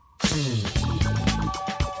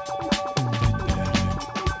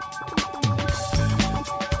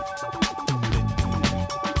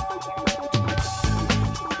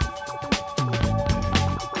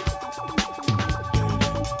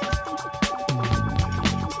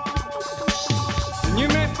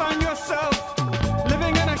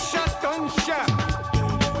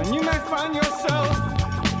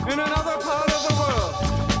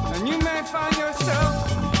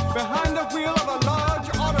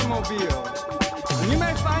And you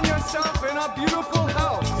may find yourself in a beautiful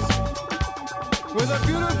house with a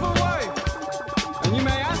beautiful wife. And you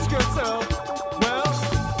may ask yourself, well,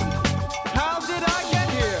 how did I get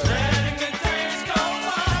here? Letting the days go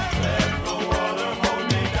by, let the water hold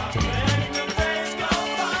me down. Letting the days go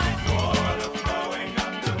by, water flowing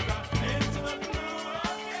underground into the blue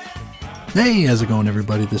again. Hey, how's it going,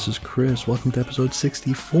 everybody? This is Chris. Welcome to episode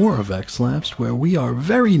 64 of X-Lapsed, where we are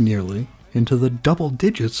very nearly into the double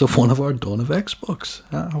digits of one of our Dawn of X books.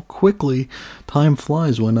 How quickly time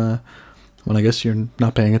flies when I guess you're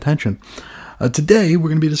not paying attention. Today, we're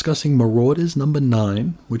going to be discussing Marauders number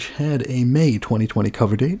 9, which had a May 2020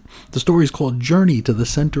 cover date. The story is called Journey to the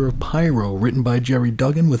Center of Pyro, written by Jerry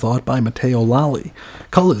Duggan with art by Matteo Lally.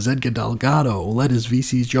 Colors, Edgar Delgado. Letters,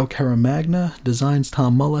 VC's Joe Caramagna. Designs,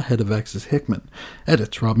 Tom Muller. Head of X is Hickman.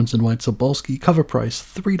 Edits, Robinson White Sobolski. Cover price,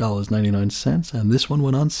 $3.99. And this one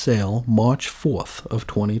went on sale March 4th of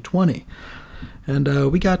 2020.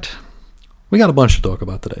 And we got a bunch to talk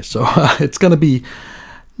about today. So it's going to be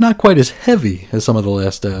not quite as heavy as some of the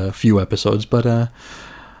last few episodes, but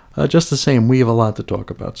just the same, we have a lot to talk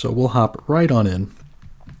about, so we'll hop right on in.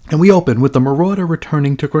 And we open with the Marauder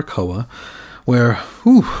returning to Krakoa, where,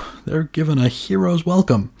 they're given a hero's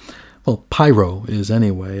welcome. Well, Pyro is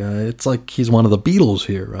anyway. It's like he's one of the Beatles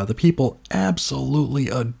here. The people absolutely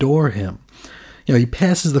adore him. You know, he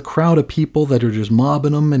passes the crowd of people that are just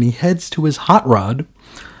mobbing him, and he heads to his hot rod.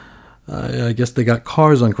 I guess they got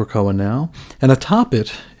cars on Krakoa now. And atop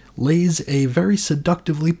it lays a very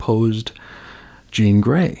seductively posed Jean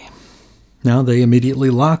Grey. Now they immediately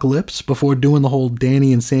lock lips before doing the whole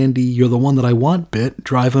Danny and Sandy, you're the one that I want bit,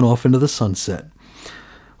 driving off into the sunset.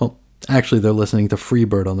 Well, actually they're listening to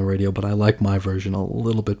Freebird on the radio, but I like my version a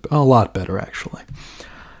lot better actually.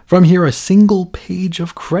 From here, a single page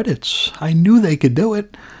of credits. I knew they could do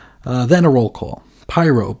it. Then a roll call.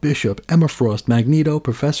 Pyro, Bishop, Emma Frost, Magneto,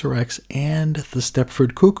 Professor X, and the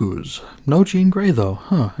Stepford Cuckoos. No Jean Grey, though.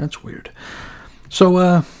 That's weird.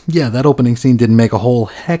 So, that opening scene didn't make a whole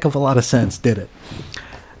heck of a lot of sense, did it?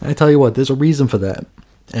 I tell you what, there's a reason for that,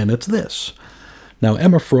 and it's this. Now,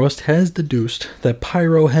 Emma Frost has deduced that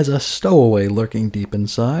Pyro has a stowaway lurking deep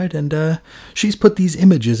inside, and she's put these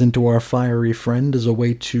images into our fiery friend as a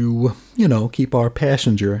way to, keep our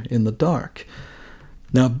passenger in the dark.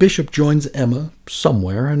 Now, Bishop joins Emma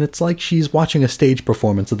somewhere, and it's like she's watching a stage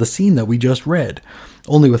performance of the scene that we just read,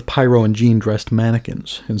 only with Pyro and Jean dressed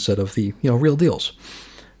mannequins instead of the, real deals.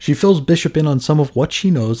 She fills Bishop in on some of what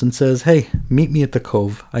she knows and says, hey, meet me at the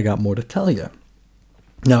Cove, I got more to tell you.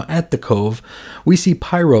 Now, at the Cove, we see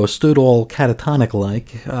Pyro stood all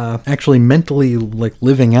catatonic-like, actually mentally,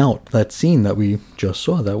 living out that scene that we just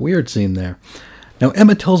saw, that weird scene there. Now,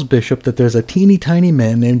 Emma tells Bishop that there's a teeny tiny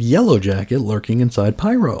man named Yellow Jacket lurking inside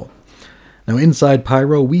Pyro. Now, inside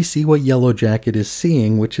Pyro, we see what Yellow Jacket is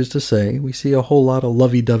seeing, which is to say, we see a whole lot of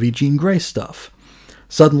lovey-dovey Jean Grey stuff.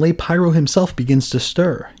 Suddenly, Pyro himself begins to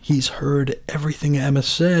stir. He's heard everything Emma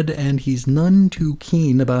said, and he's none too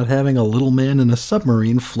keen about having a little man in a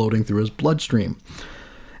submarine floating through his bloodstream.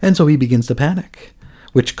 And so he begins to panic,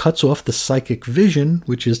 which cuts off the psychic vision,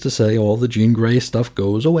 which is to say, all the Jean Grey stuff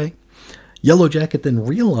goes away. Yellow Jacket then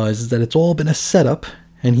realizes that it's all been a setup,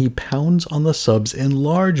 and he pounds on the sub's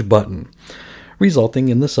enlarge button, resulting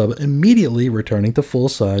in the sub immediately returning to full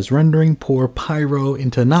size, rendering poor Pyro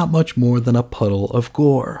into not much more than a puddle of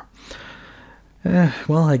gore.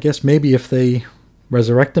 Well, I guess maybe if they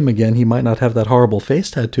resurrect him again, he might not have that horrible face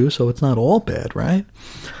tattoo, so it's not all bad, right?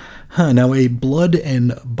 Now, a blood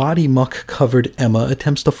and body muck covered Emma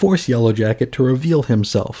attempts to force Yellow Jacket to reveal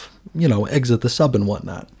himself, exit the sub and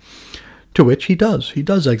whatnot. To which he does. He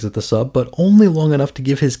does exit the sub, but only long enough to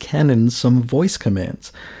give his cannons some voice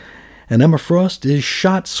commands. And Emma Frost is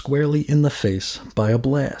shot squarely in the face by a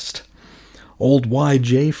blast. Old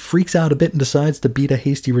YJ freaks out a bit and decides to beat a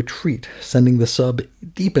hasty retreat, sending the sub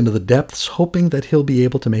deep into the depths, hoping that he'll be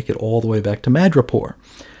able to make it all the way back to Madripoor.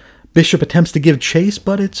 Bishop attempts to give chase,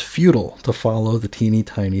 but it's futile to follow the teeny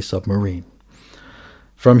tiny submarine.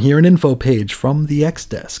 From here, an info page from the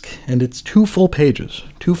X-Desk, and it's two full pages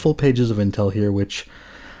of intel here, which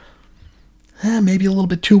maybe a little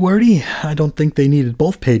bit too wordy. I don't think they needed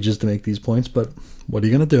both pages to make these points, but what are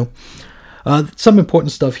you going to do? Some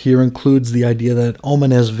important stuff here includes the idea that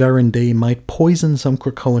Omanes Verandae might poison some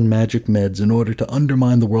Krakoan magic meds in order to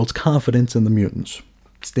undermine the world's confidence in the mutants.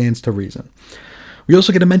 Stands to reason. We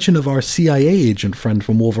also get a mention of our CIA agent friend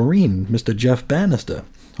from Wolverine, Mr. Jeff Bannister,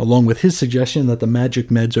 along with his suggestion that the magic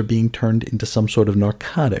meds are being turned into some sort of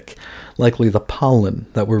narcotic, likely the pollen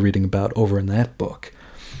that we're reading about over in that book.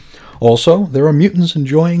 Also, there are mutants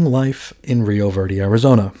enjoying life in Rio Verde,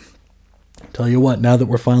 Arizona. Tell you what, now that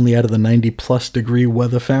we're finally out of the 90-plus degree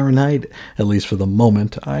weather Fahrenheit, at least for the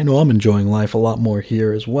moment, I know I'm enjoying life a lot more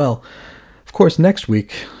here as well. Of course, next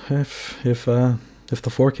week, if the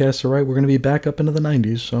forecasts are right, we're going to be back up into the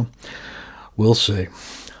 90s, so we'll see.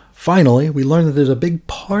 Finally, we learn that there's a big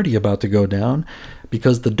party about to go down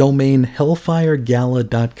because the domain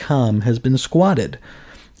hellfiregala.com has been squatted.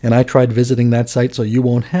 And I tried visiting that site so you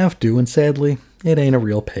won't have to, and sadly, it ain't a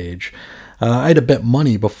real page. I'd have bet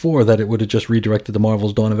money before that it would have just redirected to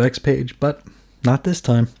Marvel's Dawn of X page, but not this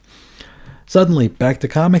time. Suddenly, back to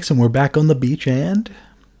comics, and we're back on the beach, and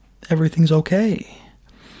everything's okay.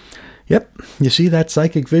 Yep, you see, that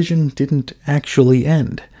psychic vision didn't actually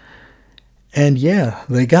end. And yeah,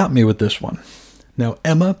 they got me with this one. Now,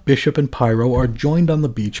 Emma, Bishop, and Pyro are joined on the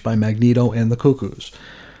beach by Magneto and the Cuckoos.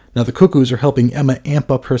 Now, the Cuckoos are helping Emma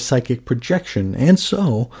amp up her psychic projection, and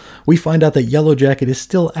so we find out that Yellow Jacket is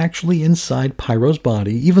still actually inside Pyro's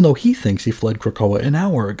body, even though he thinks he fled Krakoa an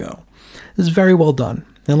hour ago. This is very well done,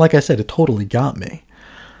 and like I said, it totally got me.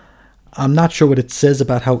 I'm not sure what it says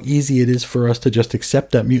about how easy it is for us to just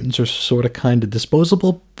accept that mutants are sort of kind of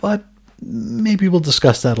disposable, but maybe we'll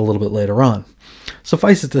discuss that a little bit later on.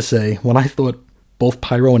 Suffice it to say, when I thought both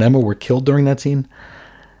Pyro and Emma were killed during that scene,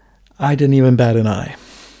 I didn't even bat an eye.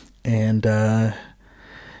 And,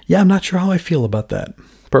 yeah, I'm not sure how I feel about that.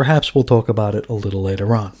 Perhaps we'll talk about it a little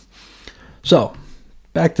later on. So,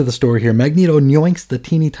 back to the story here. Magneto yoinks the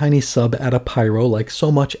teeny tiny sub out of Pyro like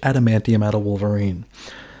so much adamantium out of Wolverine.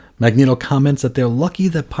 Magneto comments that they're lucky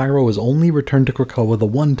that Pyro has only returned to Krakoa the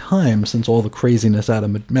one time since all the craziness out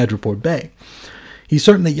of Madripoor Bay. He's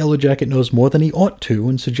certain that Yellow Jacket knows more than he ought to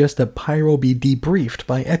and suggests that Pyro be debriefed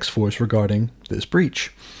by X-Force regarding this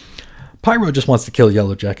breach. Pyro just wants to kill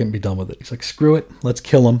Yellow Jacket and be done with it. He's like, screw it, let's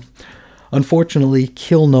kill him. Unfortunately,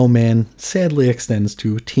 Kill No Man sadly extends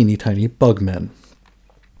to teeny tiny bugmen.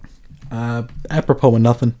 Apropos of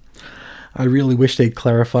nothing, I really wish they'd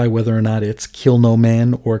clarify whether or not it's Kill No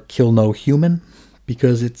Man or Kill No Human,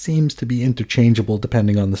 because it seems to be interchangeable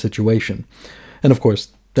depending on the situation. And of course,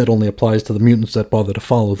 that only applies to the mutants that bother to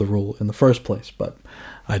follow the rule in the first place, but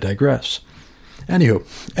I digress. Anywho,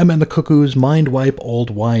 Emma and the Cuckoos mind wipe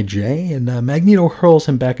old YJ, and Magneto hurls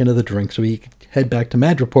him back into the drink so he can head back to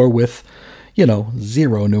Madripoor with,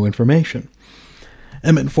 zero new information.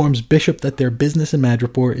 Emma informs Bishop that their business in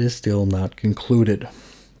Madripoor is still not concluded.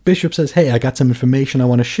 Bishop says, hey, I got some information I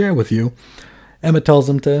want to share with you. Emma tells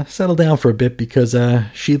him to settle down for a bit because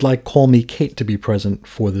she'd like Call Me Kate to be present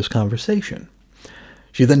for this conversation.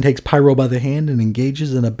 She then takes Pyro by the hand and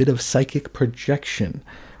engages in a bit of psychic projection,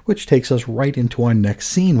 which takes us right into our next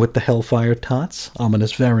scene with the Hellfire Tots,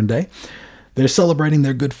 Omanes Verandae. They're celebrating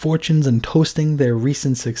their good fortunes and toasting their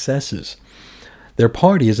recent successes. Their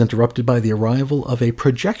party is interrupted by the arrival of a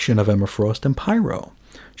projection of Emma Frost and Pyro.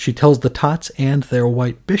 She tells the Tots and their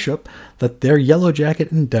White Bishop that their Yellow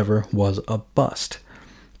Jacket endeavor was a bust.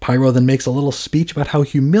 Pyro then makes a little speech about how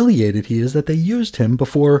humiliated he is that they used him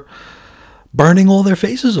before burning all their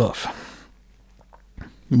faces off.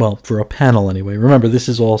 Well, for a panel anyway. Remember, this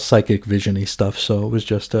is all psychic vision-y stuff, so it was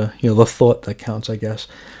just, the thought that counts, I guess.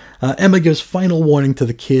 Emma gives final warning to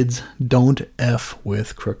the kids, don't F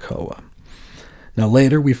with Krakoa. Now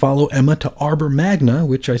later, we follow Emma to Arbor Magna,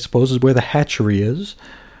 which I suppose is where the hatchery is.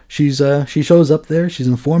 She shows up there, she's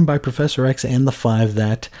informed by Professor X and the Five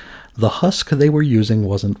that the husk they were using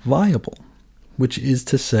wasn't viable. Which is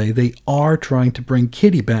to say, they are trying to bring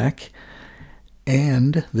Kitty back,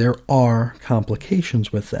 and there are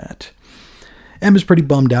complications with that. Emma's pretty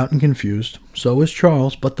bummed out and confused, so is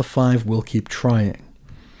Charles, but the Five will keep trying.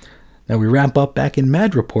 Now we wrap up back in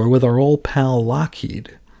Madripoor with our old pal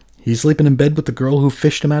Lockheed. He's sleeping in bed with the girl who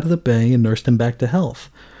fished him out of the bay and nursed him back to health.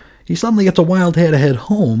 He suddenly gets a wild hair to head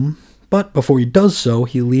home, but before he does so,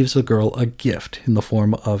 he leaves the girl a gift in the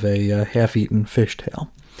form of a half-eaten fishtail.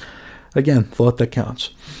 Again, thought that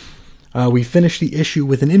counts. We finish the issue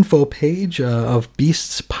with an info page of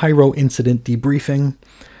Beast's Pyro incident debriefing.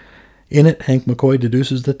 In it, Hank McCoy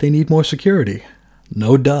deduces that they need more security.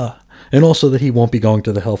 No duh. And also that he won't be going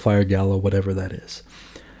to the Hellfire Gala, whatever that is.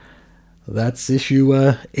 That's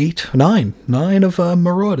issue 9 of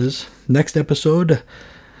Marauders. Next episode,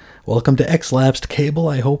 Welcome to X-Lapsed Cable.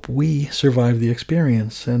 I hope we survive the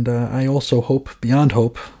experience, and I also hope, beyond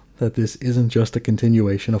hope, that this isn't just a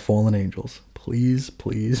continuation of Fallen Angels. Please,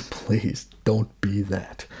 please, please don't be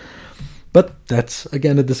that. But that's,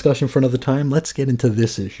 again, a discussion for another time. Let's get into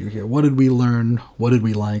this issue here. What did we learn? What did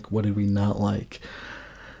we like? What did we not like?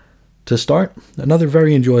 To start, another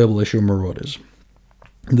very enjoyable issue of Marauders.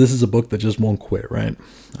 This is a book that just won't quit, right?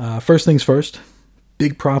 First things first,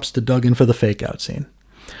 big props to Duggan for the fake-out scene.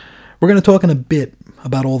 We're going to talk in a bit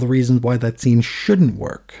about all the reasons why that scene shouldn't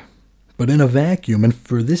work. But in a vacuum, and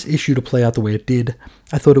for this issue to play out the way it did,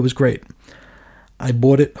 I thought it was great. I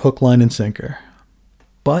bought it hook, line, and sinker.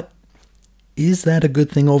 But is that a good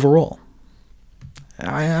thing overall?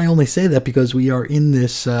 I only say that because we are in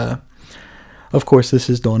this... Of course, this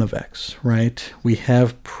is Dawn of X, right? We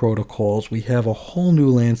have protocols, we have a whole new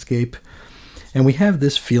landscape, and we have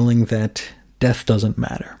this feeling that death doesn't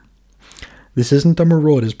matter. This isn't a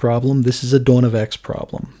Marauders problem, this is a Dawn of X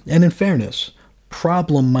problem. And in fairness,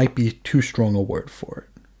 problem might be too strong a word for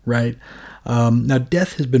it, right? Now,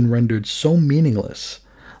 death has been rendered so meaningless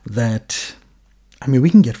that, we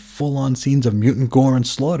can get full-on scenes of mutant gore and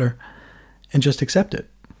slaughter and just accept it.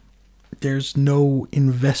 There's no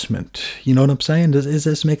investment. You know what I'm saying? Is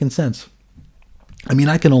this making sense?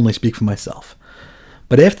 I can only speak for myself.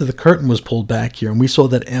 But after the curtain was pulled back here and we saw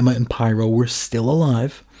that Emma and Pyro were still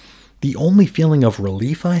alive, the only feeling of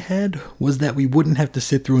relief I had was that we wouldn't have to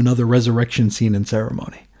sit through another resurrection scene and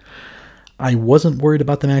ceremony. I wasn't worried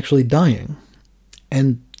about them actually dying.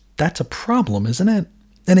 And that's a problem, isn't it?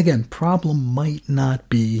 And again, problem might not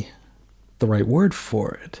be the right word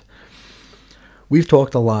for it. We've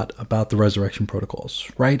talked a lot about the resurrection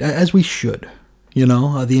protocols, right? As we should.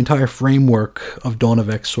 The entire framework of Dawn of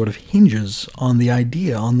X sort of hinges on the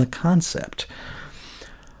idea, on the concept.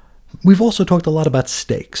 We've also talked a lot about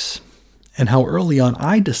stakes, and how early on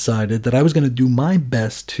I decided that I was going to do my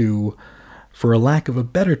best to, for a lack of a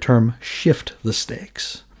better term, shift the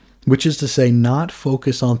stakes. Which is to say, not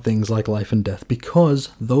focus on things like life and death, because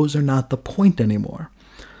those are not the point anymore.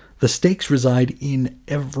 The stakes reside in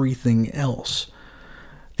everything else.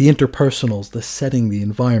 The interpersonals, the setting, the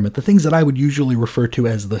environment, the things that I would usually refer to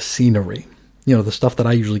as the scenery. The stuff that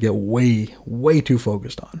I usually get way, way too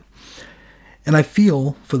focused on. And I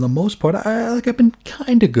feel, for the most part, I've been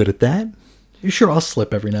kind of good at that. Sure, I'll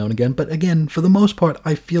slip every now and again, but again, for the most part,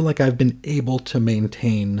 I feel like I've been able to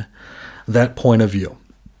maintain that point of view.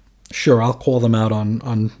 Sure, I'll call them out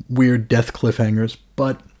on weird death cliffhangers,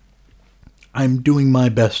 but I'm doing my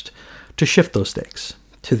best to shift those stakes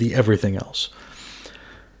to the everything else.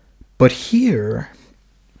 But here,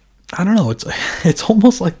 I don't know, it's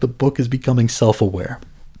almost like the book is becoming self-aware.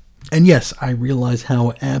 And yes, I realize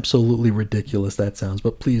how absolutely ridiculous that sounds,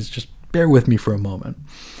 but please just bear with me for a moment.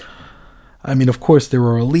 Of course, there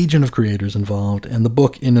are a legion of creators involved, and the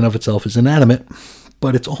book in and of itself is inanimate,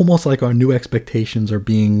 but it's almost like our new expectations are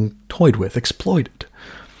being toyed with, exploited.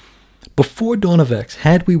 Before Dawn of X,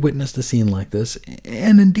 had we witnessed a scene like this,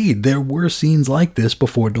 and indeed, there were scenes like this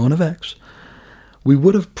before Dawn of X, we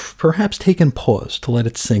would have perhaps taken pause to let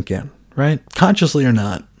it sink in, right? Consciously or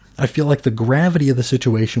not, I feel like the gravity of the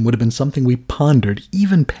situation would have been something we pondered,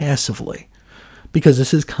 even passively. Because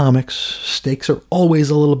this is comics, stakes are always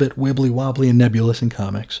a little bit wibbly-wobbly and nebulous in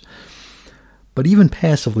comics. But even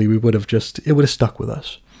passively, it would have stuck with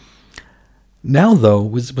us. Now, though,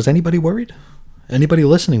 was anybody worried? Anybody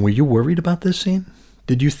listening, were you worried about this scene?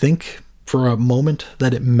 Did you think for a moment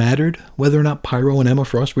that it mattered whether or not Pyro and Emma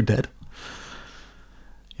Frost were dead?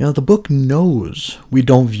 The book knows we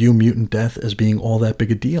don't view mutant death as being all that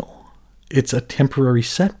big a deal. It's a temporary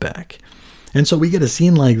setback. And so we get a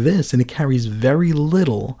scene like this, and it carries very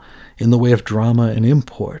little in the way of drama and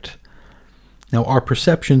import. Now, our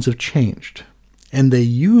perceptions have changed, and they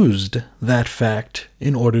used that fact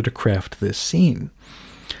in order to craft this scene.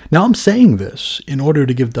 Now, I'm saying this in order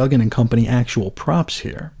to give Duggan and company actual props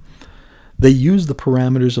here. They used the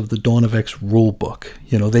parameters of the Dawn of X rulebook.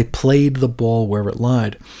 They played the ball where it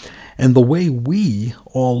lied. And the way we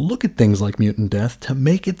all look at things like mutant death to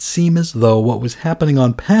make it seem as though what was happening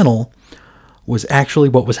on panel was actually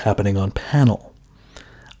what was happening on panel.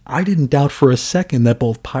 I didn't doubt for a second that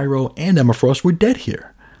both Pyro and Emma Frost were dead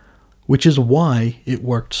here, which is why it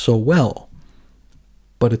worked so well.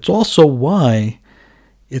 But it's also why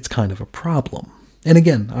it's kind of a problem. And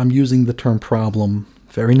again, I'm using the term problem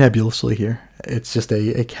very nebulously here. It's just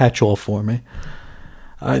a catch-all for me.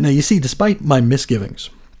 Now, you see, despite my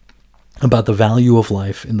misgivings about the value of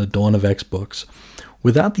life in the Dawn of X books,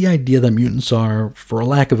 without the idea that mutants are, for a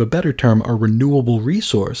lack of a better term, a renewable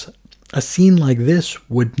resource, a scene like this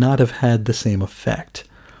would not have had the same effect.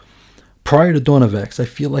 prior to Dawn of X, I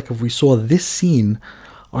feel like if we saw this scene,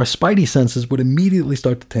 our spidey senses would immediately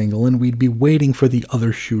start to tingle and we'd be waiting for the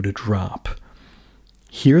other shoe to drop.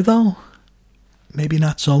 Here, though, maybe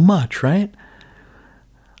not so much, right?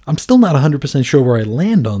 I'm still not 100% sure where I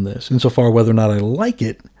land on this, insofar whether or not I like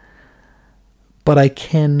it, but I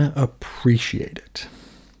can appreciate it.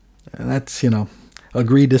 And that's,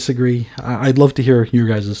 agree, disagree. I'd love to hear your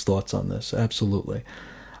guys' thoughts on this, absolutely.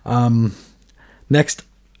 Next,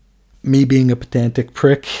 me being a pedantic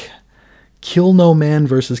prick, Kill No Man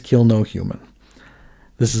versus Kill No Human.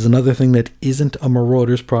 This is another thing that isn't a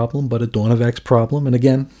Marauders problem, but a Dawn of X problem. And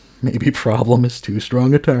again, maybe problem is too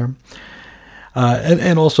strong a term.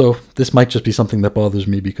 And also, this might just be something that bothers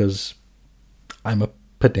me because I'm a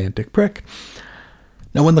pedantic prick.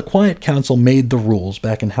 Now, when the Quiet Council made the rules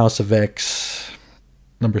back in House of X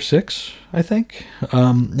number 6, I think,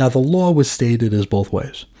 now the law was stated as both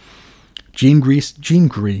ways. Jean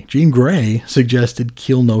Grey suggested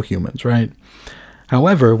kill no humans, right?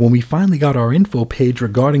 However, when we finally got our info page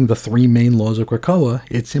regarding the 3 main laws of Krakoa,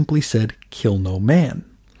 it simply said kill no man.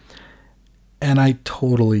 And I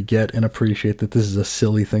totally get and appreciate that this is a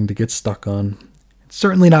silly thing to get stuck on. It's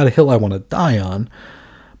certainly not a hill I want to die on,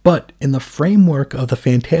 but in the framework of the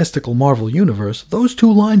fantastical Marvel Universe, those 2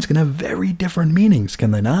 lines can have very different meanings,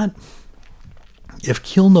 can they not? If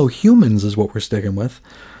kill no humans is what we're sticking with,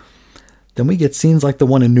 then we get scenes like the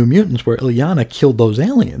one in New Mutants where Illyana killed those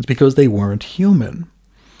aliens because they weren't human.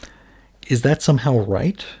 Is that somehow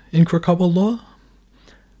right in Krakoa law?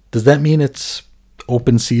 Does that mean it's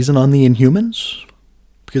open season on the Inhumans?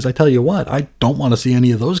 Because I tell you what, I don't want to see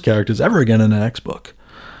any of those characters ever again in an X-book.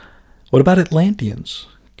 What about Atlanteans?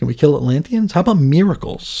 Can we kill Atlanteans? How about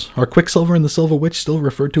Miracles? Are Quicksilver and the Silver Witch still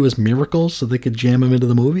referred to as Miracles so they could jam them into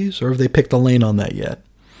the movies? Or have they picked a lane on that yet?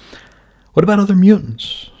 What about other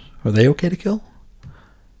mutants? Are they okay to kill?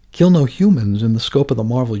 Kill no humans in the scope of the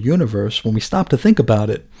Marvel Universe, when we stop to think about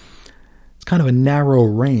it, it's kind of a narrow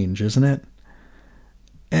range, isn't it?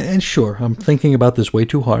 And sure, I'm thinking about this way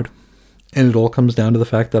too hard, and it all comes down to the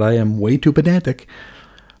fact that I am way too pedantic,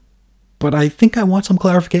 but I think I want some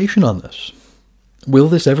clarification on this. Will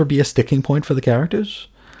this ever be a sticking point for the characters?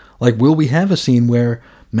 Like, will we have a scene where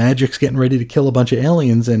Magic's getting ready to kill a bunch of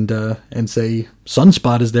aliens and say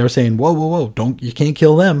Sunspot is there saying, whoa, you can't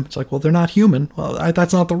kill them. It's like, well, they're not human. Well,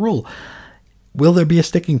 that's not the rule. Will there be a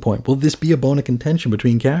sticking point? Will this be a bone of contention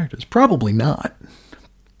between characters? Probably not.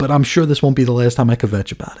 But I'm sure this won't be the last time I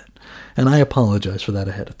kvetch about it. And I apologize for that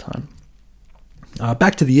ahead of time.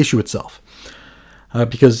 Back to the issue itself.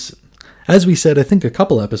 Because, as we said, I think a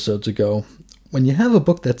couple episodes ago, when you have a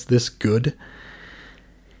book that's this good,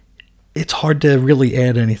 it's hard to really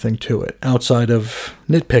add anything to it outside of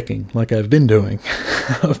nitpicking, like I've been doing,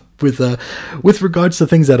 with regards to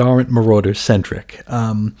things that aren't Marauder-centric.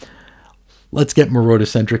 Let's get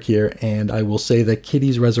Marauder-centric here, and I will say that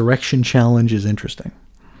Kitty's Resurrection Challenge is interesting.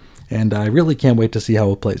 And I really can't wait to see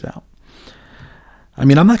how it plays out. I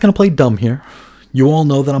mean, I'm not going to play dumb here. You all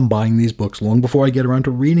know that I'm buying these books long before I get around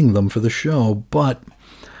to reading them for the show, but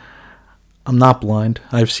I'm not blind.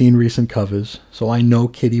 I've seen recent covers, so I know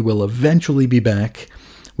Kitty will eventually be back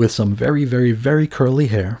with some very, very, very curly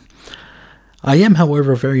hair. I am,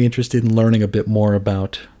 however, very interested in learning a bit more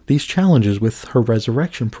about these challenges with her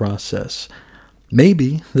resurrection process.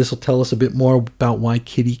 Maybe this will tell us a bit more about why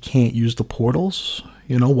Kitty can't use the portals,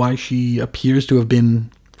 why she appears to have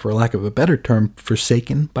been, for lack of a better term,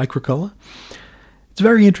 forsaken by Krakoa. It's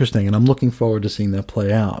very interesting, and I'm looking forward to seeing that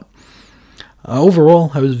play out.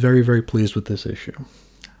 Overall, I was very, very pleased with this issue.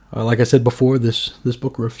 Like I said before, this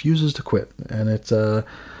book refuses to quit, and it's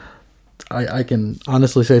I can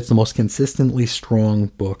honestly say it's the most consistently strong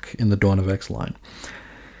book in the Dawn of X line.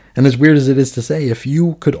 And as weird as it is to say, if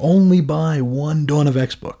you could only buy one Dawn of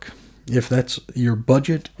X book, if that's your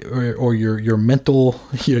budget or your mental,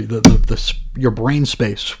 your brain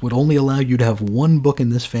space would only allow you to have one book in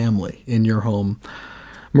this family in your home,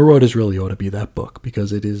 Marauders really ought to be that book,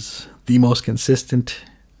 because it is the most consistent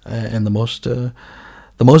and the most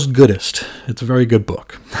goodest. It's a very good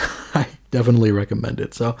book. I definitely recommend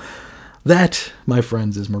it. So that, my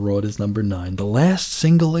friends, is Marauders number 9, the last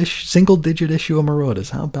single-digit issue of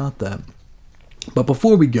Marauders. How about that? But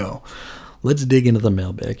before we go, let's dig into the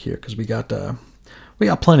mailbag here, because we got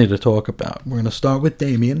plenty to talk about. We're going to start with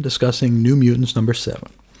Damien discussing New Mutants number 7.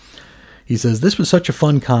 He says, this was such a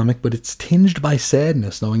fun comic, but it's tinged by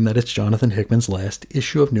sadness knowing that it's Jonathan Hickman's last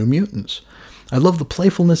issue of New Mutants. I love the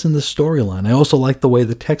playfulness in this storyline. I also like the way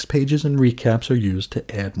the text pages and recaps are used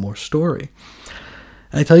to add more story.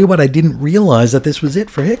 And I tell you what, I didn't realize that this was it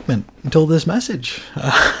for Hickman until this message.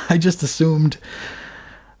 I just assumed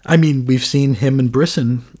I mean, we've seen him and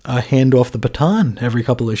Brisson hand off the baton every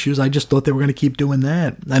couple issues. I just thought they were going to keep doing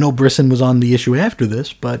that. I know Brisson was on the issue after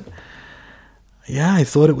this, but yeah, I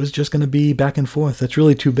thought it was just going to be back and forth. That's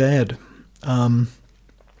really too bad. Now,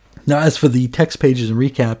 as for the text pages and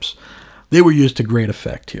recaps, they were used to great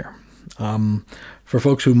effect here. For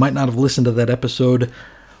folks who might not have listened to that episode,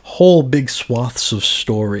 whole big swaths of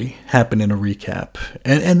story happen in a recap,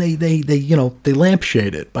 and they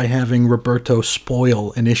lampshade it by having Roberto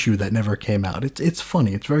spoil an issue that never came out. It's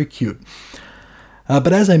funny. It's very cute.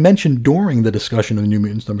 But as I mentioned during the discussion of New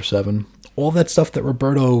Mutants number 7, all that stuff that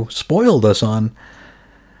Roberto spoiled us on,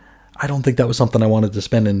 I don't think that was something I wanted to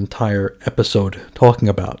spend an entire episode talking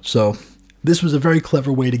about. So this was a very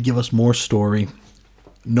clever way to give us more story.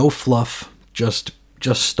 No fluff, just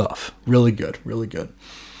stuff. Really good, really good.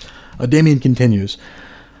 Damian continues,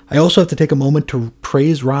 I also have to take a moment to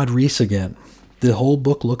praise Rod Reis again. The whole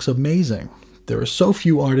book looks amazing. There are so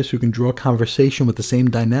few artists who can draw conversation with the same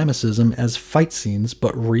dynamicism as fight scenes,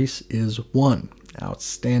 but Reis is one.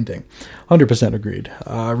 Outstanding. 100% agreed.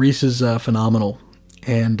 Reis is phenomenal.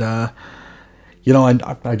 And, I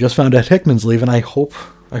just found out Hickman's leaving. I hope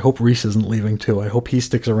Reis isn't leaving too. I hope he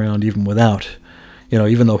sticks around even without.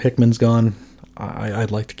 Even though Hickman's gone,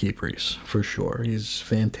 I'd like to keep Reis, for sure. He's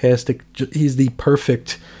fantastic. He's the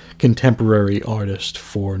perfect contemporary artist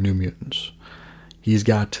for New Mutants. He's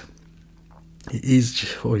just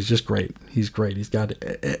great. He's great. He's got,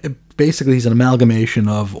 basically he's an amalgamation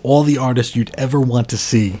of all the artists you'd ever want to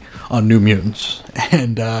see on New Mutants,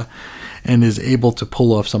 and is able to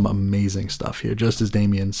pull off some amazing stuff here, just as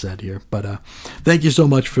Damian said here. But thank you so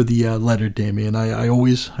much for the letter, Damian. I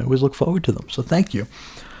always look forward to them, so thank you.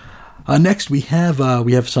 Next, we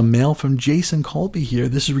have some mail from Jason Colby here.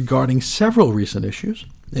 This is regarding several recent issues.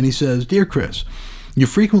 And he says, Dear Chris, you've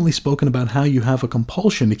frequently spoken about how you have a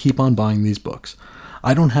compulsion to keep on buying these books.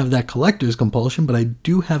 I don't have that collector's compulsion, but I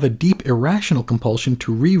do have a deep irrational compulsion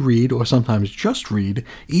to reread, or sometimes just read,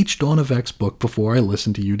 each Dawn of X book before I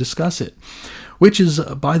listen to you discuss it. Which is,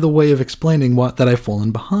 by the way of explaining that I've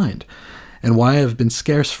fallen behind, and why I have been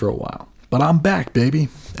scarce for a while. But I'm back, baby,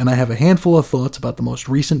 and I have a handful of thoughts about the most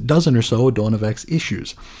recent dozen or so Dawn of X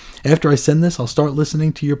issues. After I send this, I'll start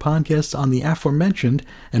listening to your podcasts on the aforementioned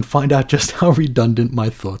and find out just how redundant my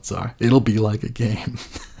thoughts are. It'll be like a game.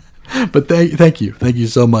 But thank you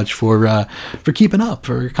so much for keeping up,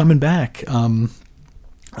 for coming back.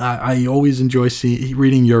 I always enjoy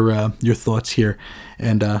reading your thoughts here,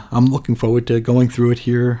 and I'm looking forward to going through it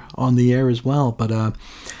here on the air as well. But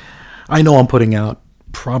I know I'm putting out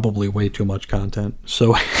probably way too much content,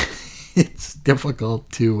 so it's difficult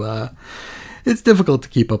to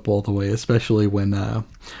keep up all the way, especially when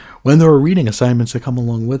there are reading assignments that come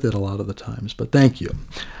along with it a lot of the times. But thank you.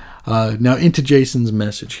 Now into Jason's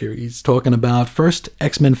message here. He's talking about first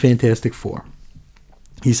X-Men Fantastic Four.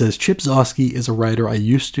 He says, Chip Zdarsky is a writer I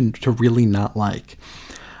used to really not like.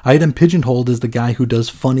 I had him pigeonholed as the guy who does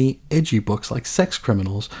funny, edgy books like Sex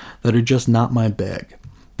Criminals that are just not my bag.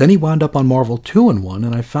 Then he wound up on Marvel 2-in-1,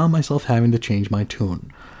 and I found myself having to change my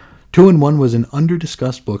tune. 2-in-1 was an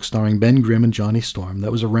under-discussed book starring Ben Grimm and Johnny Storm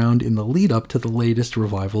that was around in the lead-up to the latest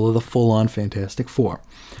revival of the full-on Fantastic Four.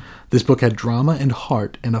 This book had drama and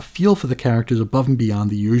heart and a feel for the characters above and beyond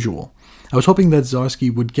the usual. I was hoping that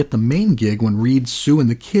Zdarsky would get the main gig when Reed, Sue, and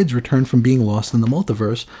the kids returned from being lost in the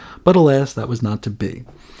multiverse, but alas, that was not to be.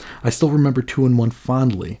 I still remember 2-in-1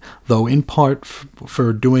 fondly, though in part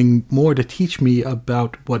for doing more to teach me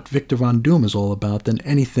about what Victor Von Doom is all about than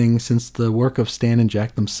anything since the work of Stan and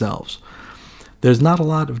Jack themselves. There's not a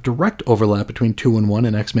lot of direct overlap between 2-in-1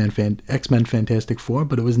 and X-Men Fantastic Four,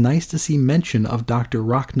 but it was nice to see mention of Dr.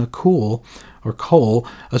 Rachna Cole, a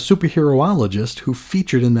superheroologist who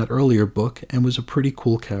featured in that earlier book and was a pretty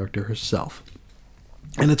cool character herself.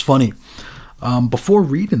 And it's funny, before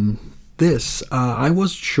reading this, I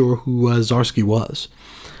wasn't sure who Zdarsky was.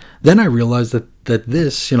 Then I realized that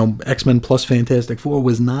this, X-Men plus Fantastic Four,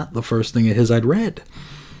 was not the first thing of his I'd read.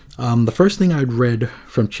 The first thing I'd read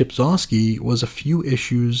from Chip Zdarsky was a few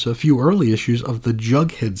early issues of the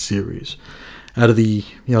Jughead series, out of the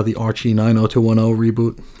Archie 90210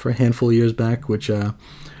 reboot for a handful of years back, which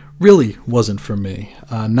really wasn't for me.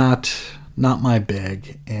 Not my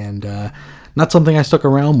bag, and not something I stuck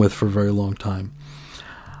around with for a very long time.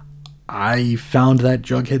 I found that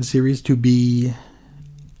Jughead series to be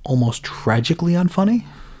almost tragically unfunny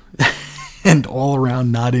and all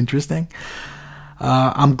around not interesting.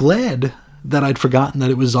 I'm glad that I'd forgotten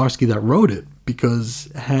that it was Zdarsky that wrote it,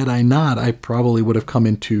 because had I not, I probably would have come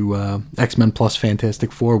into X-Men plus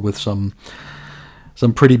Fantastic Four with some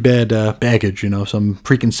pretty bad baggage, some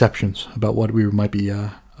preconceptions about what we might be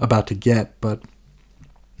about to get. But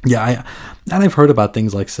Yeah, I've heard about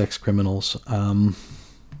things like Sex Criminals.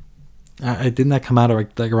 Didn't that come out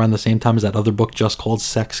like around the same time as that other book just called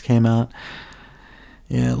Sex came out?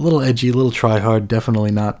 Yeah, a little edgy, a little try hard.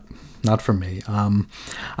 Definitely not for me.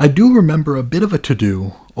 I do remember a bit of a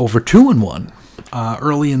to-do over 2-in-1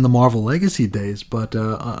 early in the Marvel Legacy days, but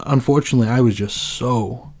unfortunately I was just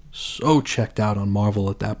so checked out on Marvel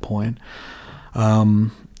at that point.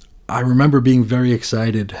 I remember being very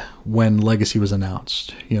excited when Legacy was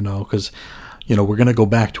announced, because we're going to go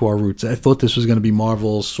back to our roots. I thought this was going to be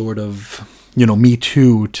Marvel's sort of, Me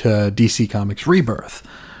Too to DC Comics Rebirth,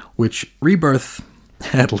 which Rebirth,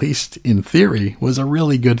 at least in theory, was a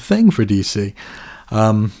really good thing for DC.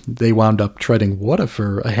 They wound up treading water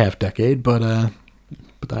for a half decade, but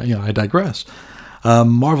I digress.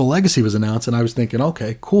 Marvel Legacy was announced, and I was thinking,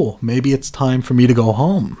 okay, cool, maybe it's time for me to go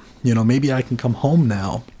home. Maybe I can come home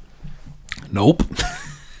now. Nope.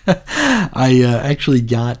 I actually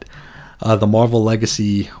got the Marvel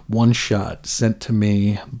Legacy one-shot sent to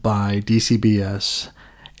me by DCBS,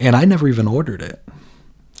 and I never even ordered it.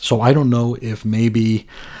 So I don't know if maybe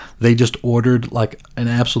they just ordered like an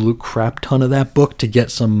absolute crap ton of that book to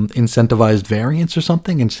get some incentivized variants or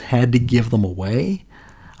something and had to give them away.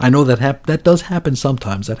 I know that does happen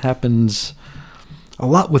sometimes. That happens a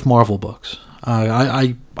lot with Marvel books.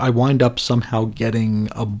 I wind up somehow getting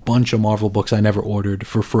a bunch of Marvel books I never ordered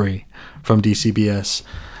for free from DCBS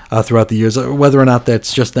throughout the years, whether or not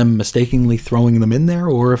that's just them mistakenly throwing them in there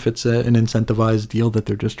or if it's an incentivized deal that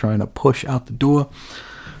they're just trying to push out the door.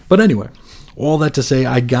 But anyway, all that to say,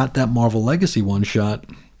 I got that Marvel Legacy one-shot,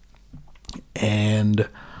 and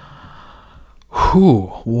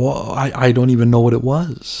I don't even know what it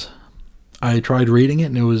was. I tried reading it,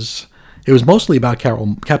 and it was mostly about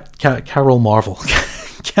Carol Marvel,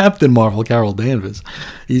 Captain Marvel, Carol Danvers.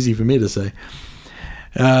 Easy for me to say.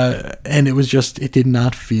 And it was just, it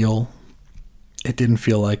didn't feel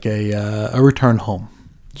like a return home.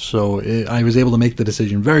 So I was able to make the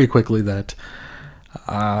decision very quickly that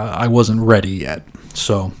I wasn't ready yet.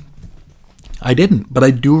 So I didn't, but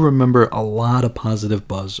I do remember a lot of positive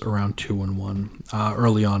buzz around 2-in-1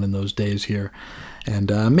 early on in those days here.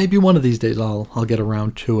 And maybe one of these days I'll get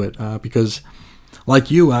around to it because, like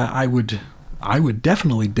you, I would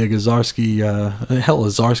definitely dig a Zdarsky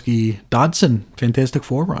Dodson Fantastic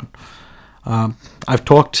Four run. I've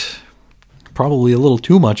talked probably a little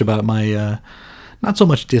too much about my not so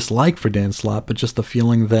much dislike for Dan Slott, but just the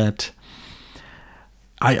feeling that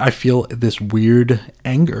I feel this weird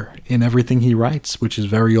anger in everything he writes, which is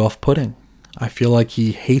very off-putting. I feel like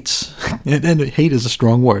he hates, and hate is a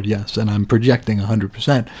strong word, yes, and I'm projecting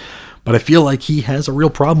 100%, but I feel like he has a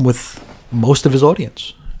real problem with most of his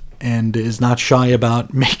audience and is not shy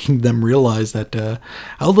about making them realize that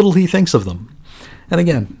how little he thinks of them. And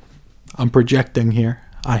again, I'm projecting here.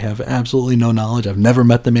 I have absolutely no knowledge. I've never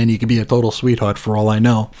met the man. He could be a total sweetheart for all I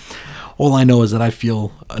know. All I know is that I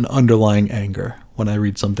feel an underlying anger when I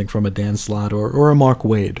read something from a Dan Slott or a Mark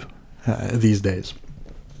Waid these days.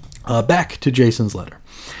 Back to Jason's letter.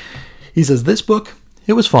 He says, this book,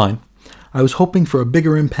 it was fine. I was hoping for a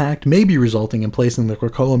bigger impact, maybe resulting in placing the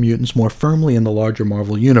Krakoa mutants more firmly in the larger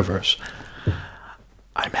Marvel universe.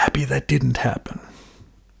 I'm happy that didn't happen.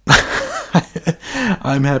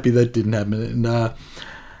 I'm happy that didn't happen. And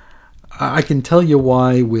I can tell you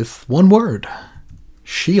why with one word.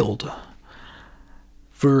 S.H.I.E.L.D.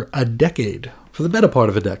 For a decade, for the better part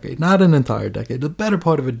of a decade, not an entire decade, the better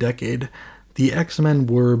part of a decade, the X-Men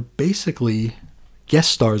were basically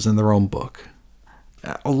guest stars in their own book.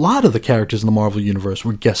 A lot of the characters in the Marvel Universe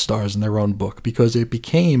were guest stars in their own book because it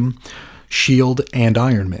became S.H.I.E.L.D. and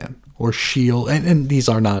Iron Man. Or S.H.I.E.L.D. And these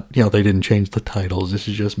are not, they didn't change the titles. This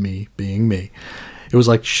is just me being me. It was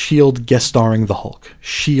like S.H.I.E.L.D. guest starring the Hulk.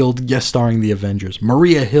 S.H.I.E.L.D. guest starring the Avengers.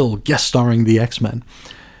 Maria Hill guest starring the X-Men.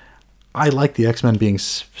 I like the X-Men being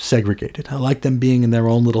segregated. I like them being in their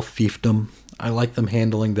own little fiefdom. I like them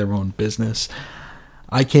handling their own business.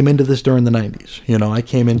 I came into this during the 90s. I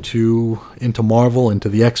came into Marvel, into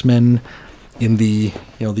the X-Men in the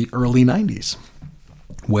early 90s,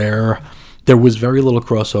 where there was very little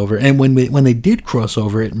crossover. And when they did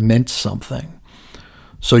crossover, it meant something.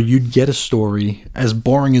 So you'd get a story, as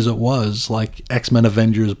boring as it was, like X-Men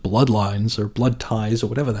Avengers Bloodlines or Blood Ties or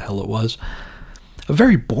whatever the hell it was. A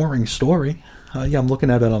very boring story. I'm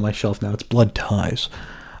looking at it on my shelf now. It's Blood Ties.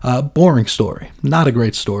 Boring story. Not a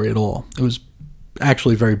great story at all. It was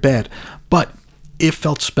actually very bad. But it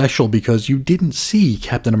felt special because you didn't see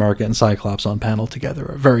Captain America and Cyclops on panel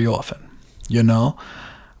together very often.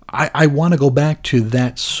 I want to go back to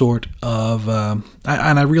that sort of, and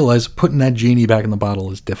I realize putting that genie back in the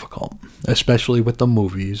bottle is difficult, especially with the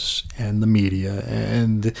movies and the media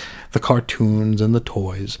and the cartoons and the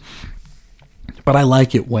toys. But I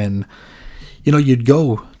like it when, you'd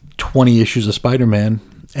go 20 issues of Spider-Man,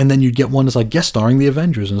 and then you'd get one that's like guest starring the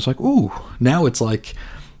Avengers, and it's like, ooh, now it's like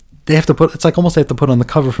it's like almost they have to put on the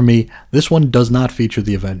cover for me, this one does not feature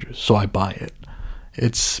the Avengers, so I buy it.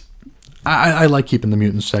 I like keeping the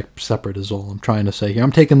mutants separate is all I'm trying to say here.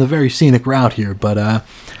 I'm taking the very scenic route here, but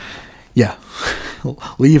yeah,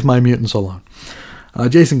 leave my mutants alone.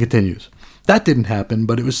 Jason continues. That didn't happen,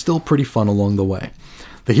 but it was still pretty fun along the way.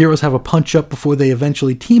 The heroes have a punch-up before they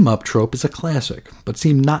eventually team-up trope is a classic, but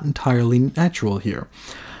seemed not entirely natural here.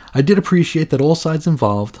 I did appreciate that all sides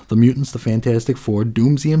involved, the mutants, the Fantastic Four,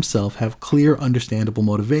 Doomsday himself, have clear, understandable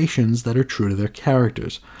motivations that are true to their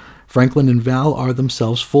characters. Franklin and Val are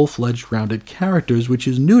themselves full-fledged, rounded characters, which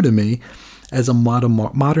is new to me as a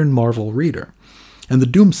modern Marvel reader. And the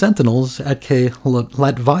Doom Sentinels, aka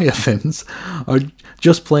Latviathans, are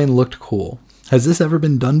just plain looked cool. Has this ever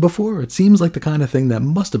been done before? It seems like the kind of thing that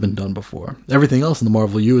must have been done before. Everything else in the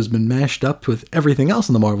Marvel U has been mashed up with everything else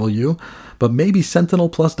in the Marvel U, but maybe Sentinel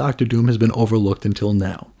plus Doctor Doom has been overlooked until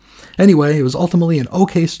now. Anyway, it was ultimately an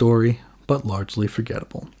okay story, but largely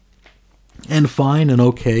forgettable. And fine and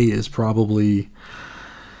okay is probably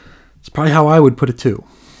how I would put it too.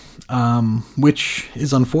 Which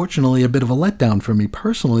is unfortunately a bit of a letdown for me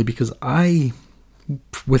personally, because I,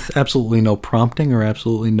 with absolutely no prompting or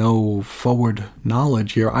absolutely no forward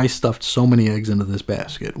knowledge here, I stuffed so many eggs into this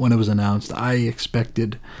basket. When it was announced, I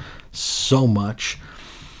expected so much.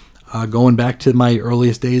 Going back to my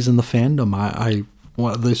earliest days in the fandom,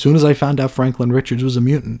 as soon as I found out Franklin Richards was a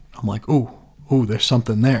mutant, I'm like, ooh, there's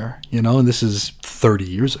something there, and this is 30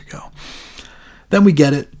 years ago. Then we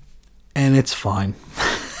get it, and it's fine.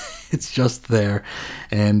 It's just there,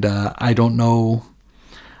 and I don't know.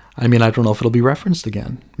 I don't know if it'll be referenced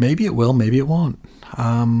again. Maybe it will, maybe it won't.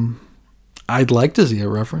 I'd like to see a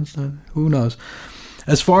reference. Who knows?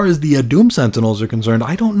 As far as the Doom Sentinels are concerned,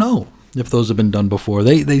 I don't know if those have been done before.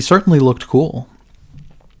 They certainly looked cool.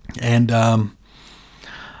 And I'm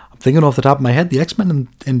thinking off the top of my head, the X-Men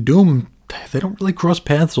and Doom, they don't really cross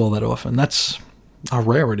paths all that often. That's a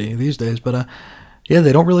rarity these days. But yeah,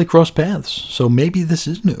 they don't really cross paths. So maybe this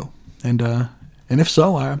is new. And if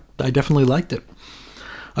so, I definitely liked it.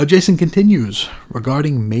 Jason continues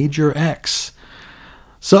regarding Major X.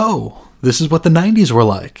 So, this is what the 90s were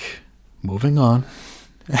like. Moving on.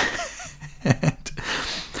 And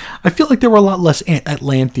I feel like there were a lot less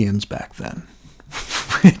Atlanteans back then,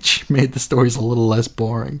 which made the stories a little less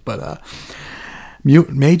boring. But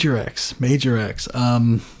Major X.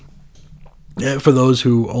 For those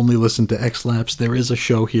who only listen to X-Lapsed, there is a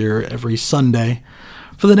show here every Sunday,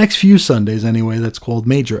 for the next few Sundays anyway, that's called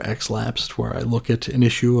Major X-Lapsed, where I look at an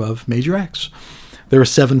issue of Major X. There are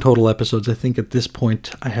 7 total episodes. I think at this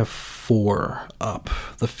point I have 4 up.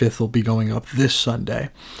 The 5th will be going up this Sunday.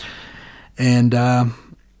 And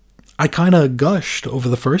I kind of gushed over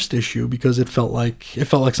the first issue because it felt like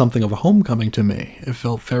something of a homecoming to me. It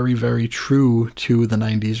felt very, very true to the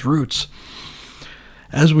 90s roots.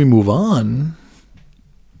 As we move on,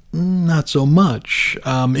 not so much.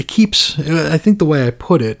 It keeps, I think the way I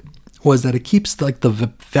put it was that it keeps like the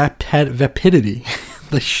vapidity,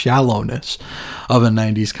 the shallowness of a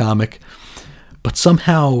 90s comic, but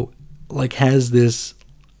somehow like has this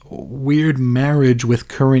weird marriage with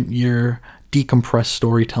current year decompressed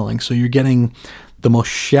storytelling. So you're getting the most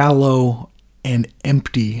shallow and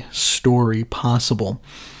empty story possible.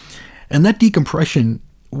 And that decompression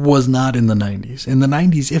was not in the 90s. In the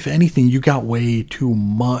 90s, if anything, you got way too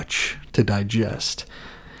much to digest.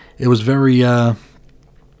 It was very, to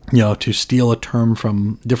steal a term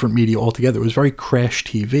from different media altogether, it was very crash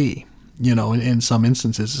TV, in some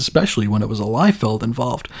instances, especially when it was a Liefeld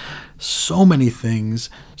involved. So many things,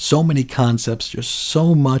 so many concepts, just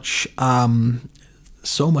so much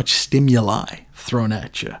stimuli thrown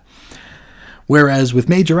at you. Whereas with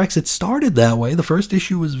Major X, it started that way. The first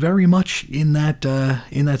issue was very much in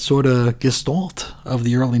that sort of gestalt of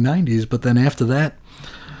the early 90s. But then after that,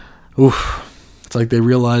 it's like they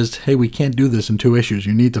realized, hey, we can't do this in 2 issues.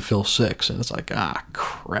 You need to fill 6. And it's like,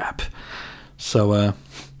 crap. So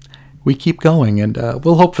we keep going, and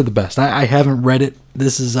we'll hope for the best. I haven't read it.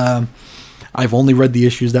 This is I've only read the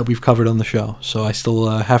issues that we've covered on the show. So I still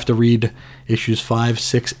have to read issues 5,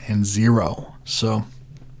 6, and 0. So...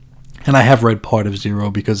 And I have read part of 0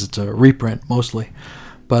 because it's a reprint mostly.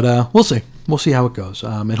 But we'll see. We'll see how it goes.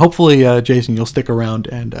 And hopefully, Jason, you'll stick around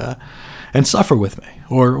and suffer with me.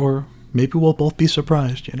 Or maybe we'll both be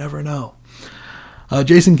surprised. You never know.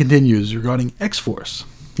 Jason continues regarding X-Force.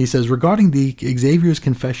 He says, regarding the Xavier's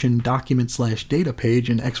Confession document/data page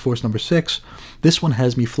in X-Force number 6, this one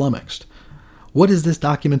has me flummoxed. What is this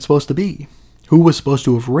document supposed to be? Who was supposed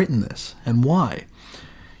to have written this, and why?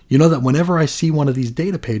 You know that whenever I see one of these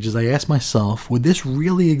data pages, I ask myself, would this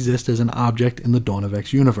really exist as an object in the Dawn of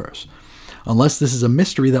X universe? Unless this is a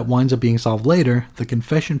mystery that winds up being solved later, the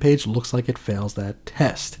confession page looks like it fails that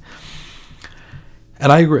test.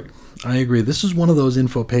 And I agree. This is one of those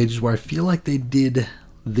info pages where I feel like they did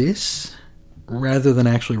this rather than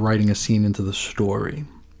actually writing a scene into the story.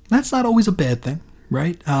 That's not always a bad thing,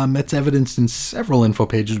 right? That's evidenced in several info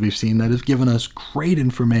pages we've seen that have given us great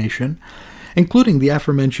information, including the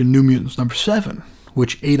aforementioned New Mutants number 7,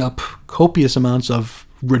 which ate up copious amounts of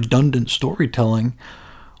redundant storytelling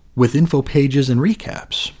with info pages and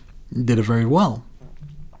recaps. Did it very well.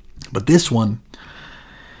 But this one,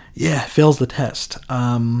 fails the test.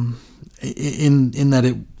 In that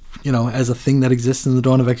it, as a thing that exists in the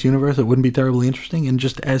Dawn of X universe, it wouldn't be terribly interesting, and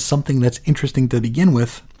just as something that's interesting to begin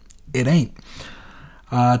with, it ain't.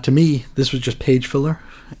 To me, this was just page filler,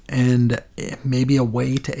 and maybe a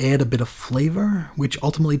way to add a bit of flavor, which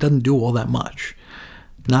ultimately doesn't do all that much.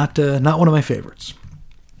 Not one of my favorites.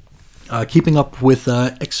 Keeping up with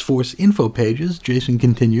X-Force info pages, Jason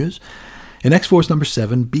continues, in X-Force number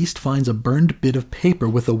 7, Beast finds a burned bit of paper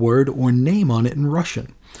with a word or name on it in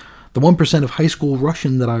Russian. The 1% of high school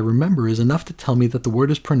Russian that I remember is enough to tell me that the word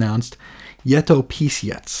is pronounced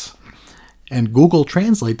Yetopisets. And Google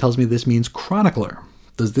Translate tells me this means chronicler.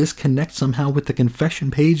 Does this connect somehow with the confession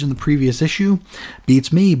page in the previous issue?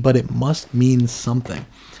 Beats me, but it must mean something.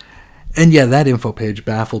 And yeah, that info page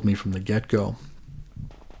baffled me from the get-go.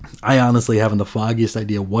 I honestly haven't the foggiest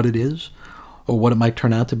idea what it is, or what it might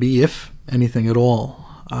turn out to be, if anything at all.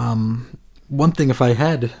 One thing, if I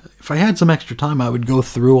had some extra time, I would go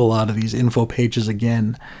through a lot of these info pages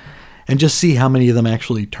again and just see how many of them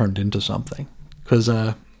actually turned into something. Because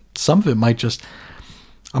some of it might just...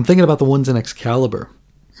 I'm thinking about the ones in Excalibur,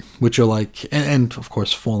 which are like... And, of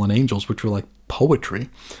course, Fallen Angels, which were like poetry.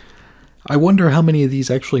 I wonder how many of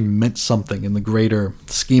these actually meant something in the greater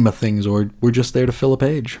scheme of things, or were just there to fill a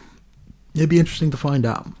page. It'd be interesting to find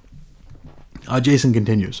out. Jason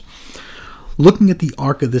continues. Looking at the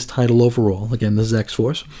arc of this title overall, again, this is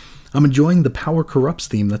X-Force, I'm enjoying the Power Corrupts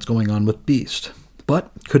theme that's going on with Beast.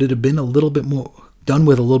 But could it have been a little bit more done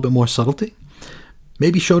with a little bit more subtlety?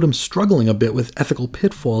 Maybe showed him struggling a bit with ethical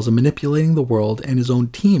pitfalls and manipulating the world and his own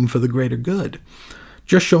team for the greater good.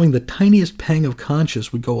 Just showing the tiniest pang of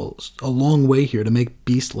conscience would go a long way here to make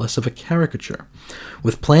Beast less of a caricature.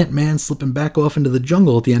 With Plant Man slipping back off into the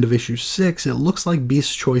jungle at the end of issue 6, it looks like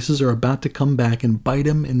Beast's choices are about to come back and bite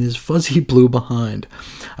him in his fuzzy blue behind.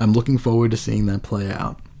 I'm looking forward to seeing that play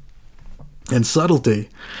out. And subtlety.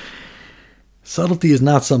 Subtlety is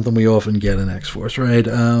not something we often get in X-Force, right?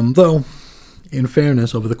 Though, in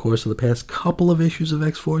fairness, over the course of the past couple of issues of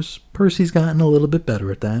X-Force, Percy's gotten a little bit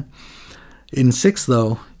better at that. In 6,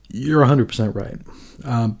 though, you're 100%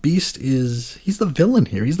 right. Beast he's the villain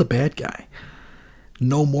here. He's the bad guy.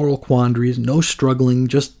 No moral quandaries, no struggling,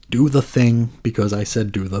 just do the thing because I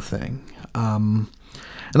said do the thing. And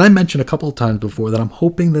I mentioned a couple of times before that I'm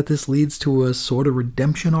hoping that this leads to a sort of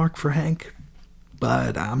redemption arc for Hank.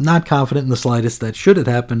 But I'm not confident in the slightest that should it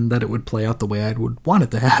happen, that it would play out the way I would want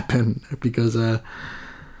it to happen. Because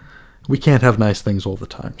we can't have nice things all the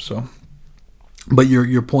time, so... But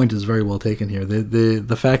your point is very well taken here.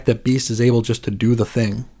 The fact that Beast is able just to do the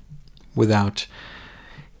thing without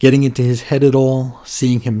getting into his head at all,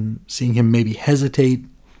 seeing him maybe hesitate,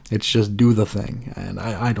 it's just do the thing, and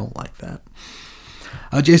I don't like that.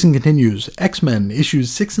 Jason continues, X-Men, issues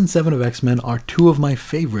 6 and 7 of X-Men are two of my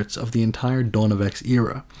favorites of the entire Dawn of X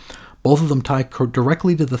era. Both of them tie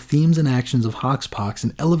directly to the themes and actions of Hoxpox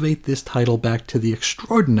and elevate this title back to the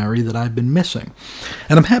extraordinary that I've been missing.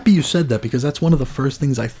 And I'm happy you said that, because that's one of the first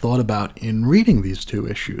things I thought about in reading these two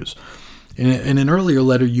issues. In an earlier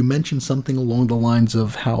letter, you mentioned something along the lines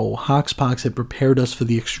of how Hoxpox had prepared us for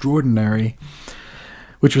the extraordinary,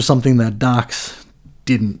 which was something that Docs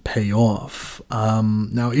didn't pay off.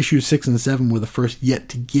 Now, issues 6 and 7 were the first yet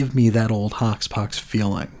to give me that old Hoxpox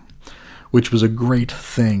feeling, which was a great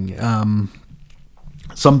thing.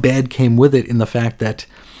 Some bad came with it in the fact that,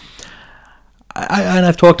 and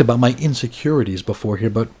I've talked about my insecurities before here,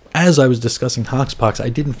 but as I was discussing Hoxpox, I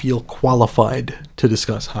didn't feel qualified to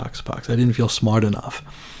discuss Hoxpox. I didn't feel smart enough.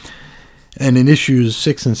 And in issues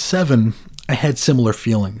 6 and 7, I had similar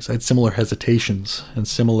feelings. I had similar hesitations and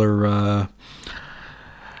similar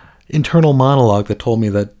internal monologue that told me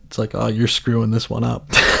that it's like, oh, you're screwing this one up.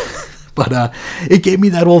 But it gave me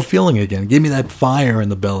that old feeling again. It gave me that fire in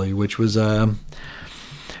the belly, which was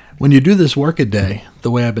when you do this work a day,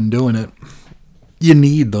 the way I've been doing it, you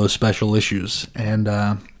need those special issues. And,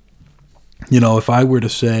 if I were to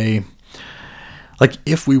say, like,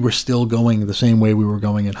 if we were still going the same way we were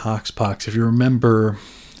going in Hoxpox, if you remember,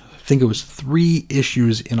 I think it was 3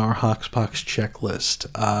 issues in our Hoxpox checklist.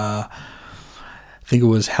 I think it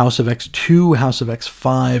was House of X2, House of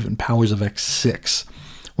X5, and Powers of X6.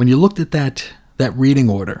 When you looked at that reading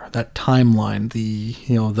order, that timeline,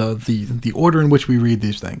 the order in which we read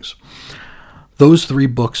these things, those 3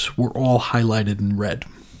 books were all highlighted in red,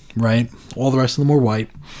 right? All the rest of them were white.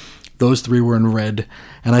 Those 3 were in red,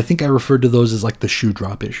 and I think I referred to those as like the shoe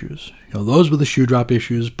drop issues. Those were the shoe drop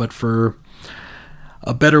issues, but for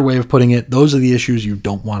a better way of putting it, those are the issues you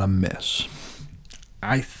don't want to miss.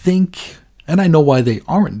 I think, and I know why they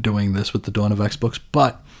aren't doing this with the Dawn of X books,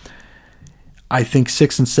 but I think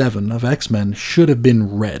 6 and 7 of X-Men should have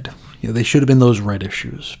been red. They should have been those red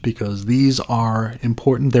issues, because these are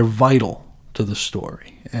important. They're vital to the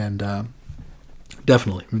story, and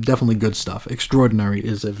definitely good stuff. Extraordinary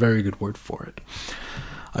is a very good word for it.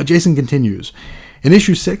 Jason continues. In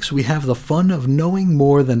issue 6, we have the fun of knowing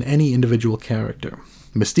more than any individual character.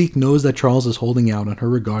 Mystique knows that Charles is holding out on her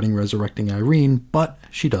regarding resurrecting Irene, but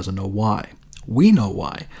she doesn't know why. We know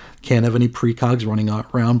why. Can't have any precogs running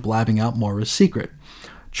around blabbing out Moira's secret.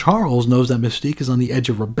 Charles knows that Mystique is on the edge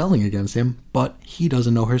of rebelling against him, but he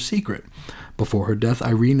doesn't know her secret. Before her death,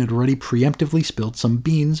 Irene had already preemptively spilled some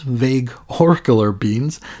beans, vague, oracular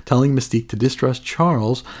beans, telling Mystique to distrust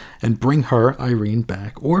Charles and bring her, Irene,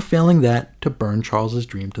 back, or failing that, to burn Charles's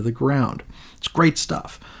dream to the ground. It's great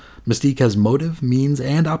stuff. Mystique has motive, means,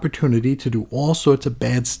 and opportunity to do all sorts of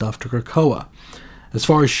bad stuff to Krakoa. As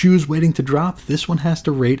far as shoes waiting to drop, this one has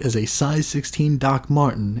to rate as a size 16 Doc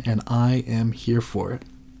Marten, and I am here for it.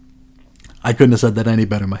 I couldn't have said that any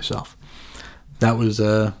better myself. That was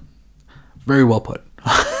very well put.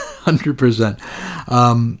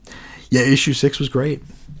 100%. Issue 6 was great.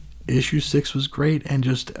 Issue 6 was great, and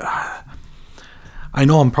just... I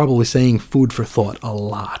know I'm probably saying food for thought a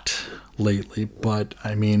lot lately, but,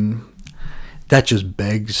 I mean, that just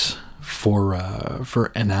begs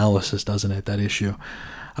for analysis, doesn't it, that issue?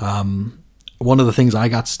 One of the things I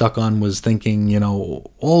got stuck on was thinking,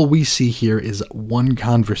 all we see here is one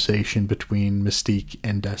conversation between Mystique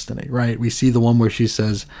and Destiny, right? We see the one where she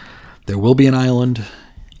says, there will be an island,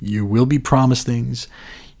 you will be promised things,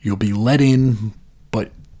 you'll be let in,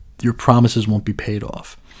 but your promises won't be paid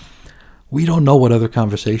off. We don't know what other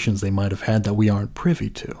conversations they might have had that we aren't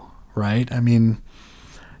privy to, right? I mean,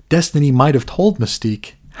 Destiny might have told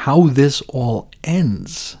Mystique how this all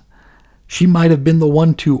ends. She might have been the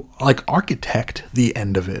one to, architect the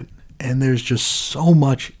end of it. And there's just so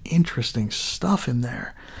much interesting stuff in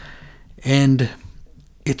there. And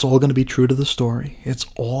it's all going to be true to the story. It's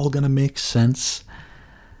all going to make sense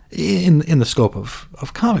in the scope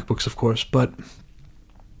of comic books, of course. But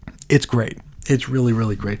it's great. It's really,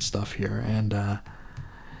 really great stuff here. And a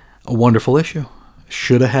wonderful issue.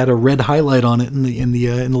 Should have had a red highlight on it in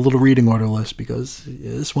the little reading order list, because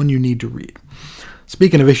this one you need to read.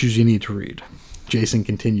 Speaking of issues you need to read, Jason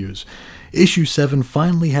continues. Issue 7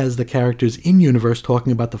 finally has the characters in-universe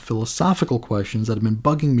talking about the philosophical questions that have been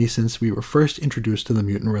bugging me since we were first introduced to the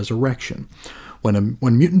mutant resurrection. When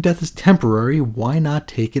mutant death is temporary, why not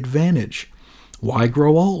take advantage? Why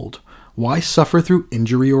grow old? Why suffer through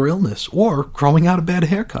injury or illness, or growing out a bad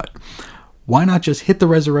haircut? Why not just hit the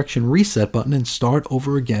resurrection reset button and start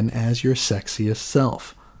over again as your sexiest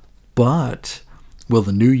self? But will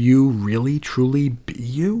the new you really truly be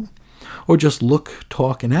you? Or just look,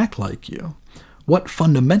 talk, and act like you? What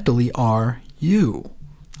fundamentally are you?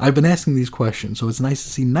 I've been asking these questions, so it's nice to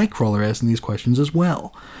see Nightcrawler asking these questions as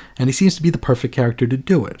well. And he seems to be the perfect character to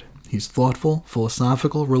do it. He's thoughtful,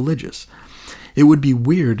 philosophical, religious. It would be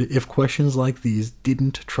weird if questions like these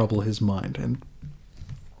didn't trouble his mind. And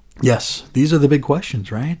yes, these are the big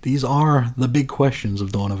questions, right? These are the big questions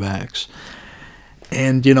of Dawn of X.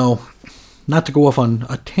 And, not to go off on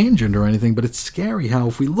a tangent or anything, but it's scary how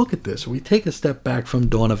if we look at this, we take a step back from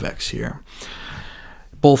Dawn of X here,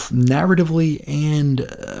 both narratively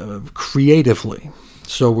and creatively.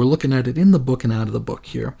 So we're looking at it in the book and out of the book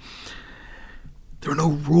here. There are no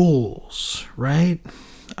rules, right?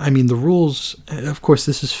 I mean, the rules, of course,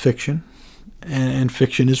 this is fiction, and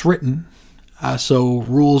fiction is written. So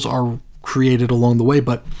rules are created along the way,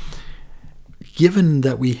 but given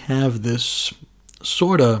that we have this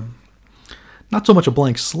sort of, not so much a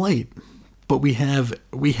blank slate, but we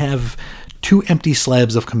have 2 empty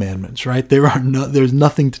slabs of commandments, right? There's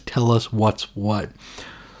nothing to tell us what's what.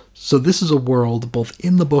 So this is a world, both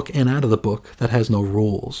in the book and out of the book, that has no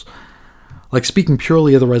rules. Like, speaking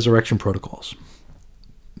purely of the resurrection protocols,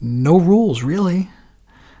 no rules, really.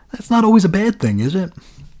 That's not always a bad thing, is it?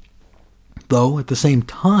 Though, at the same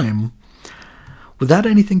time, without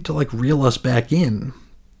anything to reel us back in,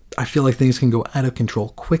 I feel like things can go out of control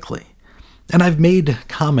quickly. And I've made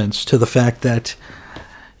comments to the fact that,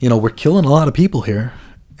 we're killing a lot of people here,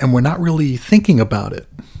 and we're not really thinking about it,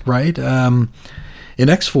 right? In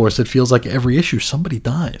X-Force, it feels like every issue somebody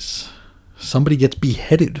dies. Somebody gets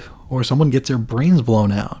beheaded, or someone gets their brains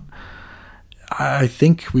blown out. I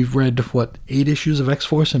think we've read, 8 issues of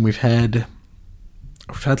X-Force, and we've had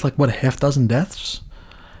a half dozen deaths?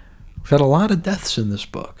 We've had a lot of deaths in this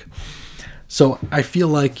book. So I feel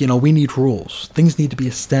like, we need rules. Things need to be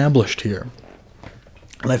established here.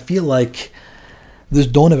 And I feel like this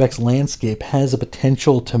Dawn of X landscape has a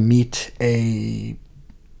potential to meet a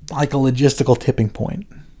logistical tipping point.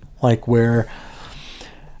 Where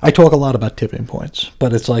I talk a lot about tipping points,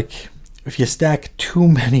 but it's if you stack too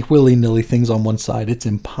many willy-nilly things on one side, it's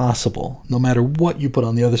impossible, no matter what you put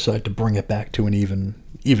on the other side, to bring it back to an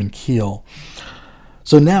even keel.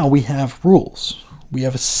 So now we have rules. We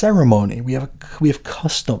have a ceremony. We have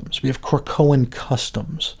customs. We have Krakoan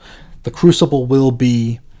customs. The Crucible will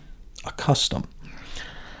be a custom.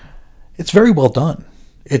 It's very well done.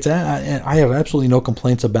 I have absolutely no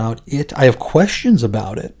complaints about it. I have questions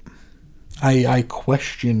about it. I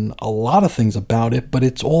question a lot of things about it, but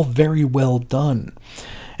it's all very well done.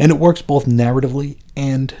 And it works both narratively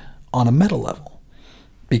and on a meta level.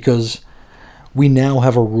 Because we now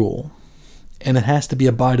have a rule. And it has to be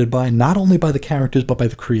abided by not only by the characters, but by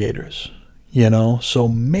the creators. So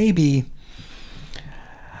maybe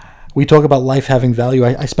we talk about life having value.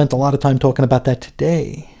 I spent a lot of time talking about that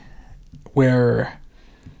today, where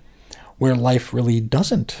life really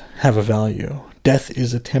doesn't have a value. Death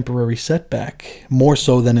is a temporary setback, more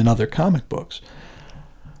so than in other comic books.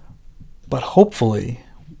 But hopefully,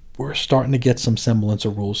 we're starting to get some semblance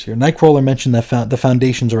of rules here. Nightcrawler mentioned that the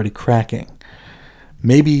foundation's already cracking.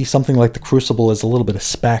 Maybe something like the Crucible is a little bit of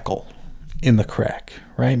spackle in the crack,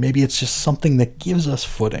 right? Maybe it's just something that gives us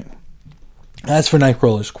footing. As for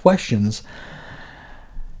Nightcrawler's questions,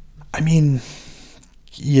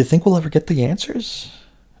 you think we'll ever get the answers?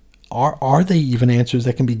 Are they even answers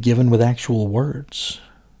that can be given with actual words?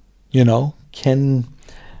 Can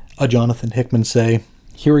a Jonathan Hickman say,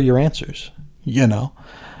 here are your answers?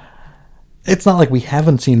 It's not like we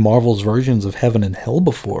haven't seen Marvel's versions of heaven and hell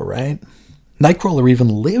before, right? Nightcrawler even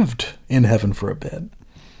lived in heaven for a bit.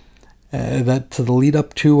 That to the lead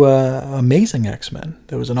up to Amazing X-Men.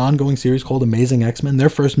 There was an ongoing series called Amazing X-Men. Their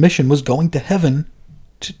first mission was going to heaven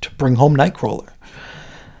to bring home Nightcrawler.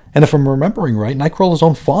 And if I'm remembering right, Nightcrawler's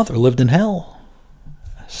own father lived in hell.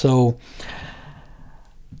 So,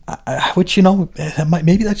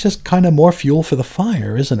 maybe that's just kind of more fuel for the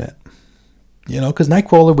fire, isn't it? Because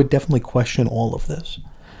Nightcrawler would definitely question all of this.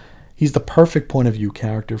 He's the perfect point of view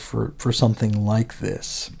character for something like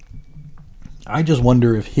this. I just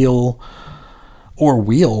wonder if he'll or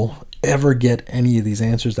we'll ever get any of these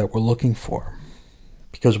answers that we're looking for.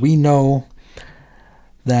 Because we know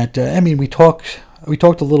that, we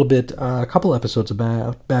talked a little bit, a couple episodes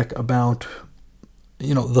back about,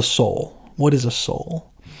 the soul. What is a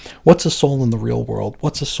soul? What's a soul in the real world?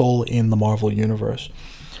 What's a soul in the Marvel Universe?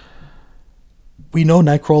 We know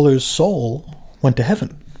Nightcrawler's soul went to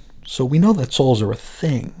heaven. So we know that souls are a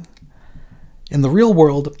thing. In the real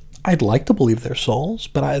world, I'd like to believe they're souls,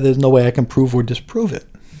 but there's no way I can prove or disprove it.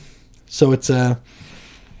 So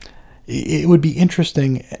it would be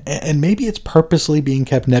interesting, and maybe it's purposely being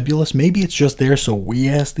kept nebulous. Maybe it's just there so we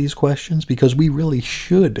ask these questions, because we really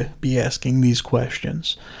should be asking these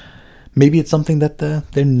questions. Maybe it's something that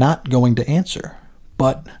they're not going to answer,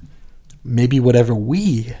 but maybe whatever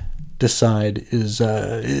we decide is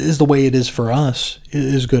the way it is for us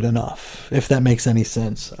is good enough, if that makes any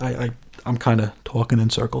sense. I'm kind of talking in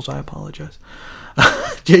circles. I apologize.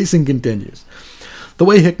 Jason continues. The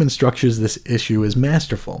way Hickman structures this issue is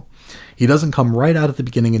masterful. He doesn't come right out at the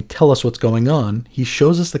beginning and tell us what's going on. He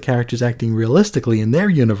shows us the characters acting realistically in their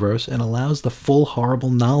universe and allows the full horrible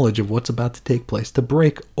knowledge of what's about to take place to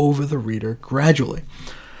break over the reader gradually.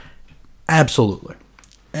 Absolutely.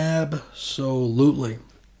 Absolutely.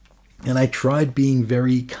 And I tried being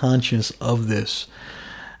very conscious of this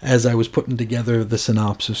as I was putting together the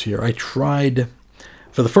synopsis here.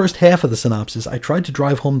 For the first half of the synopsis, I tried to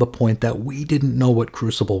drive home the point that we didn't know what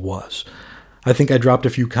Crucible was. I think I dropped a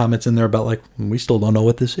few comments in there about we still don't know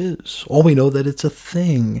what this is. All we know that it's a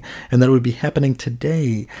thing, and that it would be happening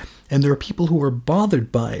today. And there are people who are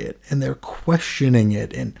bothered by it, and they're questioning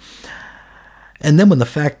it. And then when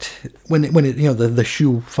the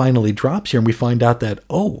shoe finally drops here, and we find out that,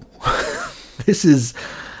 this is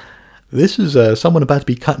This is someone about to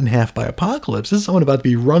be cut in half by Apocalypse. This is someone about to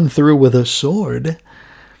be run through with a sword.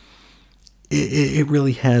 It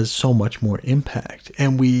really has so much more impact.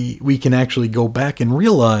 And we can actually go back and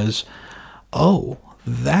realize, oh,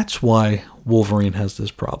 that's why Wolverine has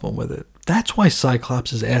this problem with it. That's why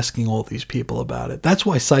Cyclops is asking all these people about it. That's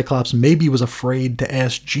why Cyclops maybe was afraid to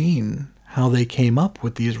ask Jean how they came up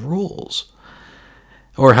with these rules.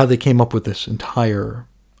 Or how they came up with this entire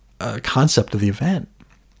concept of the event.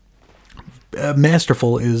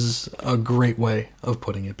 Masterful is a great way of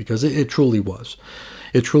putting it, because it truly was.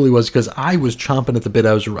 It truly was, because I was chomping at the bit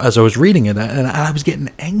as I was reading it, and I was getting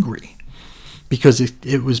angry because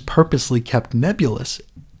it was purposely kept nebulous,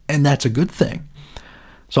 and that's a good thing.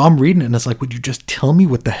 So I'm reading it, and it's like, would you just tell me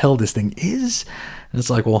what the hell this thing is? And it's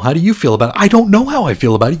like, well, how do you feel about it? I don't know how I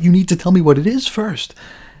feel about it. You need to tell me what it is first.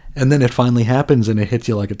 And then it finally happens, and it hits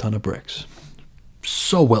you like a ton of bricks.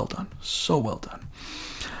 So well done. So well done.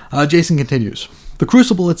 Jason continues. The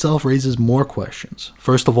Crucible itself raises more questions.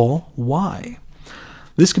 First of all, why?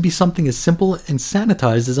 This could be something as simple and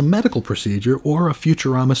sanitized as a medical procedure or a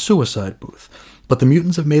Futurama suicide booth. But the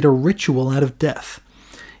mutants have made a ritual out of death.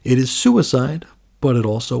 It is suicide, but it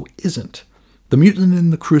also isn't. The mutant in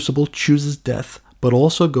the Crucible chooses death, but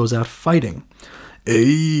also goes out fighting.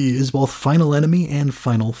 He is both final enemy and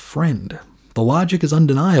final friend. The logic is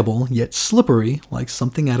undeniable, yet slippery, like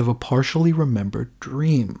something out of a partially remembered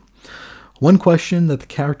dream. One question that the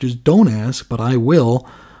characters don't ask, but I will: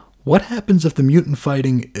 what happens if the mutant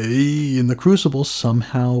fighting in the Crucible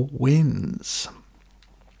somehow wins?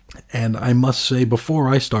 And I must say, before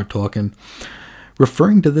I start talking,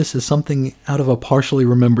 referring to this as something out of a partially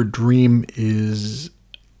remembered dream is...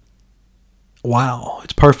 wow,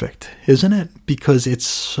 it's perfect, isn't it? Because it's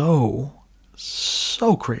so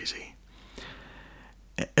crazy.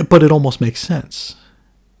 But it almost makes sense,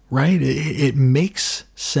 right? It makes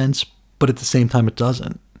sense, but at the same time it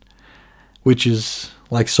doesn't, which is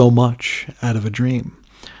like so much out of a dream.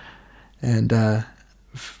 And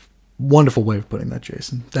wonderful way of putting that,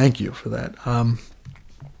 Jason. Thank you for that.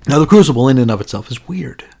 Now, the Crucible in and of itself is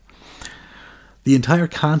weird. The entire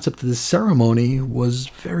concept of this ceremony was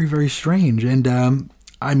very, very strange. And,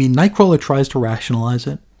 Nightcrawler tries to rationalize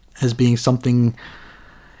it as being something...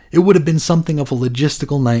 it would have been something of a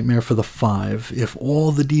logistical nightmare for the Five if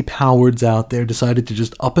all the depowered out there decided to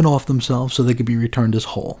just up and off themselves so they could be returned as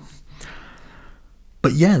whole.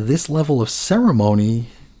 But yeah, this level of ceremony,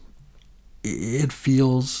 it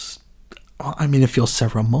feels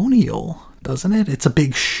ceremonial, doesn't it? It's a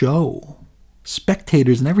big show.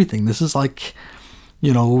 Spectators and everything. This is like,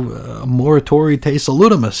 Morituri te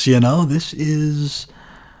salutamus, This is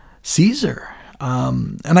Caesar.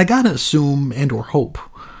 And I gotta assume and or hope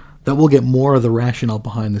that we'll get more of the rationale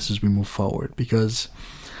behind this as we move forward, because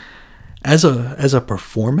as a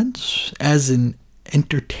performance, as an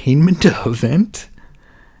entertainment event,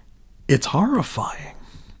 it's horrifying,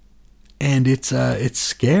 and it's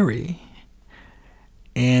scary,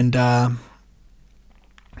 and I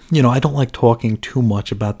don't like talking too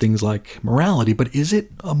much about things like morality, but is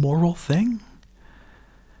it a moral thing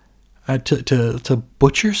to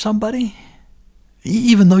butcher somebody,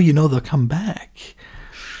 even though they'll come back?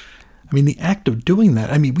 The act of doing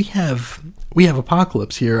that. We have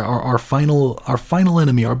Apocalypse here, our final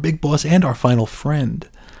enemy, our big boss, and our final friend.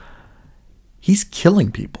 He's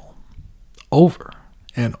killing people over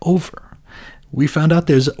and over. We found out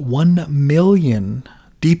there's 1 million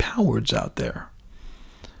depowereds out there.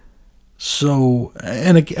 So,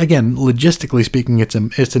 and again, logistically speaking, it's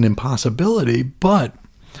an impossibility, but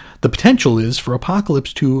the potential is for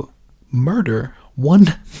Apocalypse to murder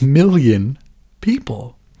 1 million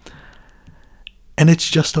people. And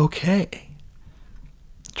it's just okay.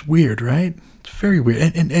 It's weird, right? It's very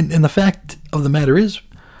weird. And the fact of the matter is,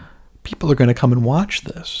 people are going to come and watch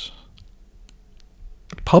this.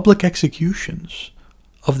 Public executions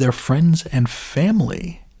of their friends and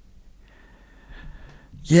family.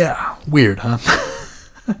 Yeah, weird, huh?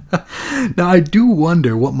 Now, I do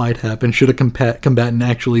wonder what might happen should a combatant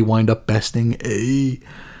actually wind up besting a...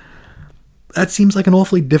 That seems like an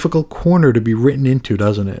awfully difficult corner to be written into,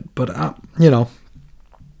 doesn't it? But,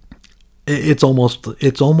 it's almost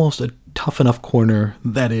a tough enough corner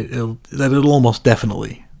that it'll almost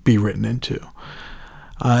definitely be written into.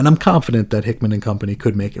 And I'm confident that Hickman and company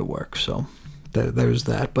could make it work. So there's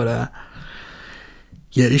that. But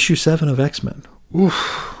issue 7 of X-Men.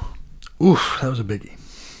 Oof, that was a biggie.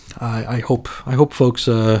 I hope folks,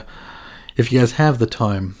 if you guys have the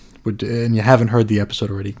time, and you haven't heard the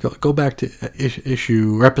episode already, go back to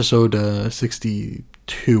episode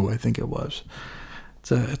 62, I think it was.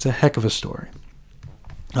 It's a heck of a story.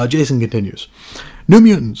 Jason continues. New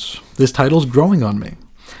Mutants. This title's growing on me.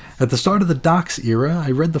 At the start of the Docs era,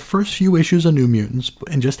 I read the first few issues of New Mutants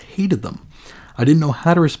and just hated them. I didn't know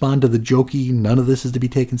how to respond to the jokey, none of this is to be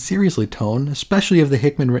taken seriously tone, especially of the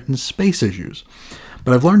Hickman-written space issues.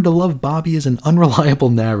 But I've learned to love Bobby as an unreliable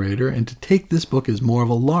narrator and to take this book as more of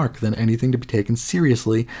a lark than anything to be taken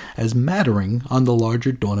seriously as mattering on the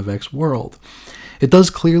larger Dawn of X world. It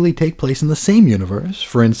does clearly take place in the same universe.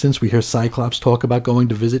 For instance, we hear Cyclops talk about going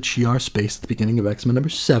to visit Shi'ar Space at the beginning of X-Men number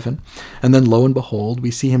 7, and then lo and behold,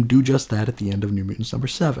 we see him do just that at the end of New Mutants number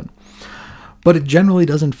 7. But it generally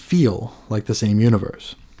doesn't feel like the same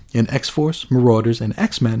universe. In X-Force, Marauders, and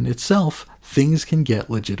X-Men itself, things can get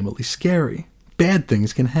legitimately scary. Bad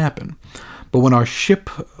things can happen. But when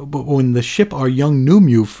the ship our young New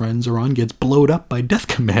Mew friends are on gets blowed up by death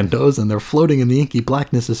commandos and they're floating in the inky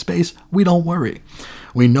blackness of space, we don't worry.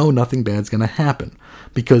 We know nothing bad's going to happen,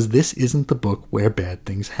 because this isn't the book where bad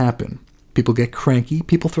things happen. People get cranky,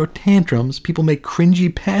 people throw tantrums, people make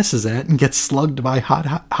cringy passes at and get slugged by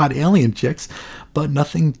hot alien chicks, but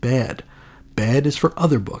nothing bad. Bad is for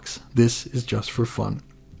other books. This is just for fun.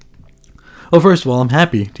 Well, first of all, I'm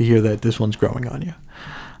happy to hear that this one's growing on you.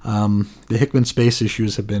 The Hickman space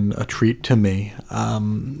issues have been a treat to me,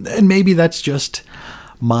 and maybe that's just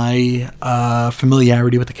my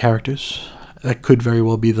familiarity with the characters. That could very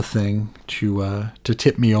well be the thing to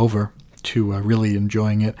tip me over to really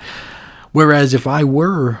enjoying it. Whereas if I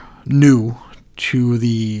were new to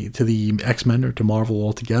the X-Men or to Marvel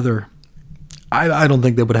altogether, I don't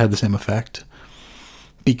think that would have the same effect,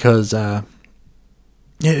 because it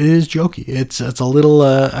is jokey. It's a little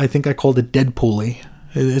I think I called it Deadpool-y.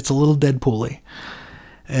 It's a little Deadpool-y.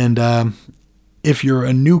 And if you're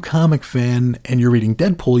a new comic fan and you're reading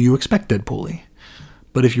Deadpool, you expect Deadpool-y.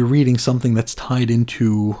 But if you're reading something that's tied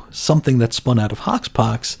into something that's spun out of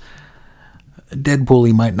Hoxpox,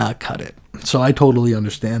 Deadpool-y might not cut it. So I totally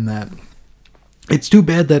understand that. It's too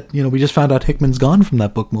bad that, we just found out Hickman's gone from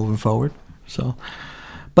that book moving forward. So,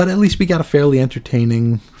 but at least we got a fairly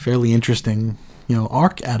entertaining, fairly interesting,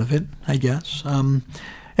 arc out of it, I guess.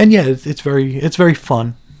 And yeah, it's very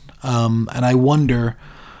fun. And I wonder,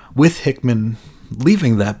 with Hickman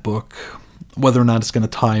leaving that book, whether or not it's going to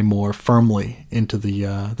tie more firmly into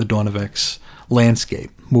the Dawn of X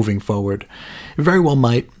landscape moving forward. It very well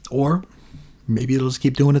might, or maybe it'll just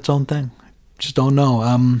keep doing its own thing. Just don't know.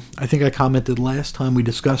 I think I commented last time we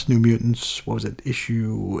discussed New Mutants, what was it,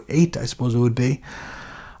 issue 8, I suppose it would be.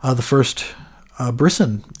 The first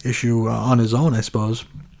Brisson issue on his own, I suppose.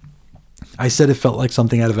 I said it felt like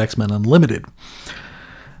something out of X-Men Unlimited.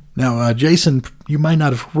 Now, Jason, you might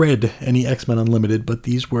not have read any X-Men Unlimited, but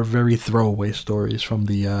these were very throwaway stories from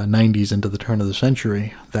the 90s into the turn of the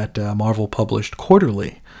century that Marvel published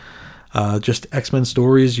quarterly. Just X-Men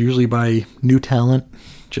stories, usually by new talent,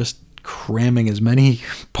 just cramming as many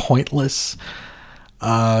pointless,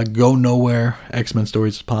 go-nowhere X-Men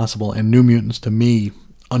stories as possible. And New Mutants, to me,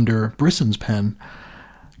 under Brisson's pen,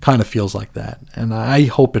 kind of feels like that, and I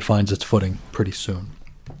hope it finds its footing pretty soon.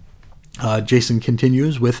 Jason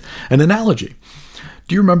continues with an analogy.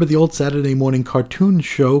 Do you remember the old Saturday morning cartoon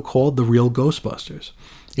show called The Real Ghostbusters?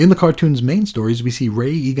 In the cartoon's main stories, we see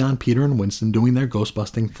Ray, Egon, Peter, and Winston doing their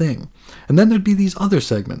ghostbusting thing. And then there'd be these other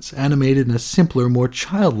segments, animated in a simpler, more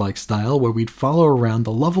childlike style, where we'd follow around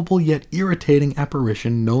the lovable yet irritating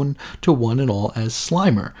apparition known to one and all as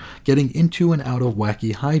Slimer, getting into and out of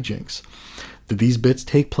wacky hijinks. Did these bits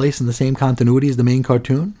take place in the same continuity as the main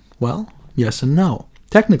cartoon? Well, yes and no.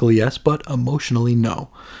 Technically yes, but emotionally no.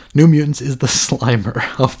 New Mutants is the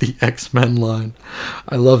Slimer of the X-Men line.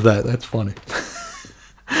 I love that. That's funny.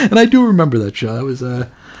 And I do remember that show.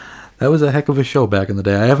 That was a heck of a show back in the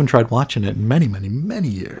day. I haven't tried watching it in many, many, many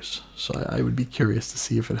years, so I would be curious to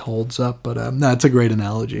see if it holds up. But no, it's a great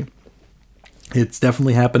analogy. It's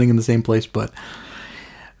definitely happening in the same place, but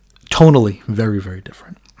tonally very, very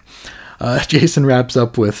different. Jason wraps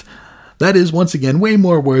up with, that is, once again, way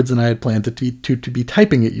more words than I had planned to be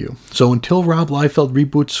typing at you. So until Rob Liefeld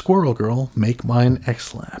reboots Squirrel Girl, make mine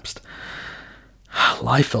X-lapsed.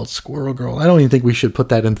 Liefeld Squirrel Girl. I don't even think we should put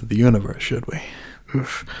that into the universe, should we?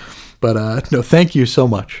 Oof. But no, thank you so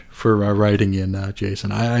much for writing in,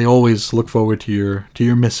 Jason. I always look forward to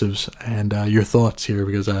your missives and your thoughts here,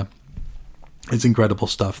 because it's incredible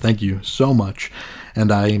stuff. Thank you so much,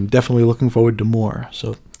 and I'm definitely looking forward to more.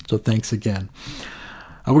 So thanks again.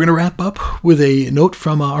 We're going to wrap up with a note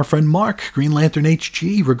from our friend Mark, Green Lantern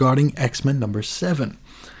HG, regarding X-Men number 7.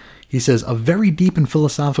 He says, a very deep and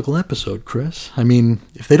philosophical episode, Chris. I mean,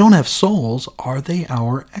 if they don't have souls, are they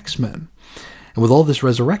our X-Men? And with all this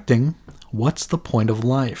resurrecting, what's the point of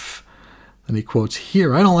life? And he quotes,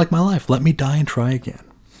 here, I don't like my life. Let me die and try again.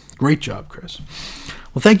 Great job, Chris.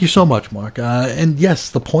 Well, thank you so much, Mark. And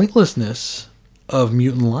yes, the pointlessness of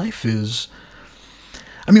mutant life is...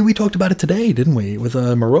 I mean, we talked about it today, didn't we? With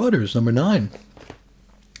Marauders, number 9.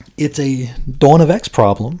 It's a Dawn of X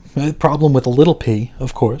problem. A problem with a little p,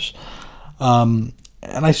 of course. And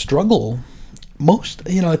I struggle most...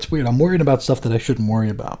 it's weird. I'm worried about stuff that I shouldn't worry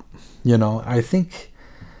about. I think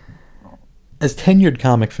as tenured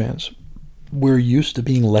comic fans, we're used to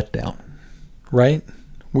being let down, right?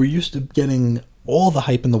 We're used to getting all the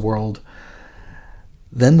hype in the world.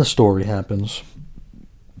 Then the story happens.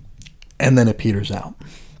 And then it peters out.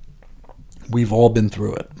 We've all been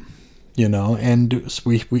through it, and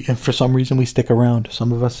we for some reason we stick around.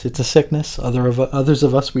 Some of us, it's a sickness. Others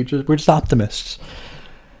of us, we're just optimists.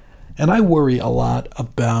 And I worry a lot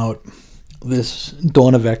about this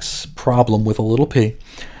Dawn of X problem with a little p.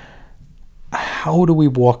 How do we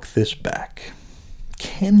walk this back?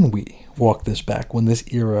 Can we walk this back when this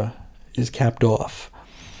era is capped off?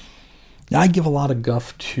 Now, I give a lot of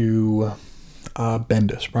guff to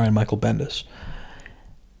Bendis, Brian Michael Bendis.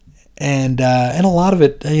 And a lot of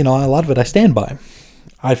it, I stand by.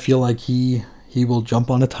 I feel like he will jump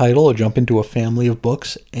on a title or jump into a family of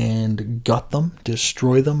books and gut them,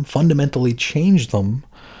 destroy them, fundamentally change them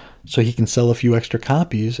so he can sell a few extra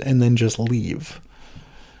copies and then just leave.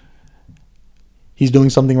 He's doing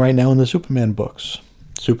something right now in the Superman books.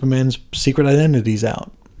 Superman's secret identity's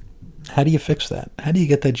out. How do you fix that? How do you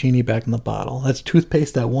get that genie back in the bottle? That's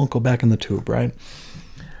toothpaste that won't go back in the tube, right?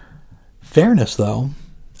 Fairness, though,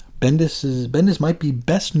 Bendis might be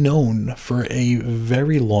best known for a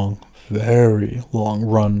very long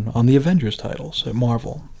run on the Avengers titles at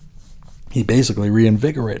Marvel. He basically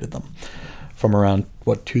reinvigorated them from around,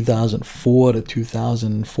 2004 to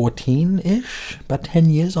 2014-ish? About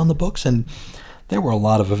 10 years on the books, and there were a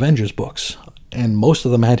lot of Avengers books, and most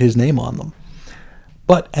of them had his name on them.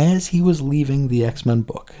 But as he was leaving the X-Men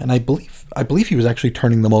book, and I believe he was actually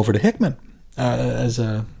turning them over to Hickman,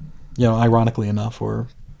 ironically enough, or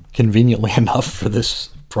conveniently enough for this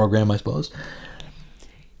program, I suppose,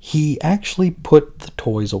 he actually put the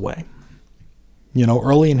toys away.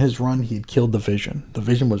 Early in his run, he had killed the Vision. The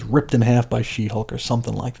Vision was ripped in half by She-Hulk or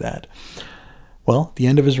something like that. Well, at the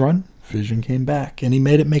end of his run, Vision came back, and he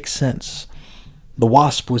made it make sense. The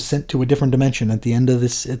Wasp was sent to a different dimension at the end of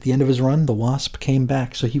his run. The Wasp came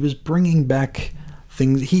back, so he was bringing back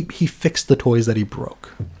things. He fixed the toys that he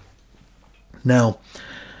broke. Now,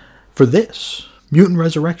 for this, Mutant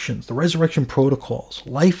Resurrections, the Resurrection Protocols,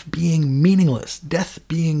 life being meaningless, death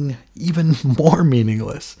being even more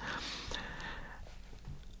meaningless.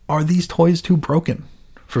 Are these toys too broken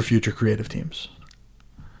for future creative teams?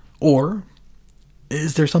 Or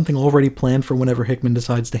is there something already planned for whenever Hickman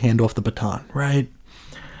decides to hand off the baton, right?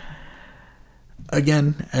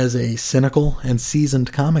 Again, as a cynical and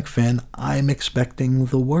seasoned comic fan, I'm expecting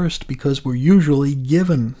the worst because we're usually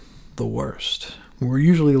given the worst. We're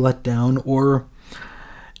usually let down, or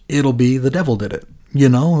it'll be the devil did it.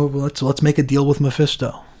 Let's make a deal with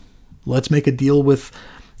Mephisto. Let's make a deal with...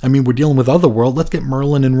 we're dealing with Otherworld. Let's get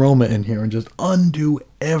Merlin and Roma in here and just undo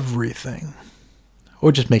everything.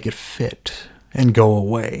 Or just make it fit and go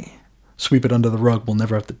away. Sweep it under the rug. We'll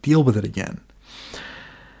never have to deal with it again.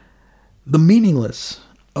 The meaningless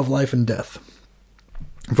of life and death,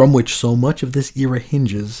 from which so much of this era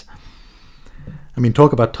hinges.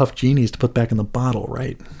 Talk about tough genies to put back in the bottle,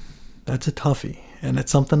 right? That's a toughie. And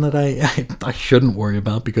it's something that I shouldn't worry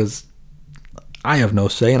about because I have no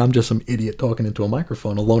say, and I'm just some idiot talking into a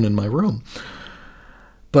microphone alone in my room.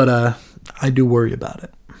 But I do worry about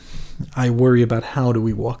it. I worry about how do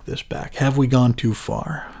we walk this back. Have we gone too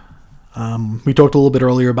far? We talked a little bit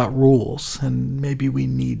earlier about rules, and maybe we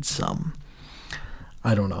need some.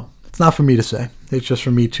 I don't know. It's not for me to say. It's just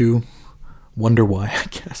for me to wonder why, I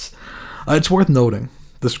guess. It's worth noting,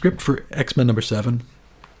 the script for X-Men number 7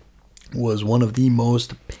 was one of the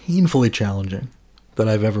most painfully challenging that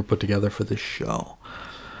I've ever put together for this show.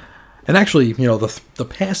 And actually, the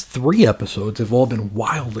past 3 episodes have all been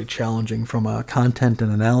wildly challenging from a content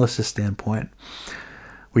and analysis standpoint.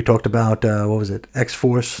 We talked about,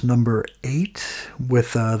 X-Force number 8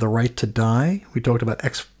 with The Right to Die. We talked about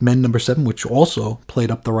X-Men number 7, which also played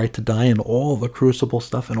up The Right to Die and all the Crucible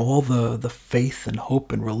stuff and all the faith and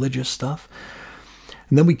hope and religious stuff.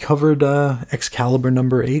 And then we covered Excalibur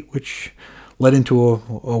number 8, which led into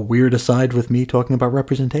a weird aside with me talking about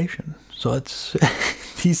representation. So it's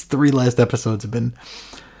these 3 last episodes have been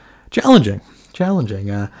challenging.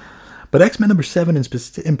 But X-Men number 7 in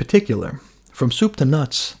particular, from soup to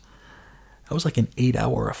nuts, that was like an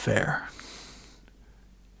 8-hour affair.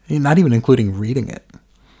 Not even including reading it,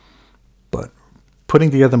 but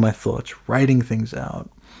putting together my thoughts, writing things out,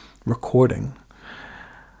 recording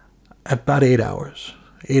about 8 hours.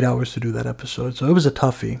 8 hours to do that episode. So it was a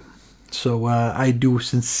toughie. So I do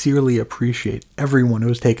sincerely appreciate everyone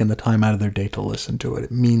who's taken the time out of their day to listen to it.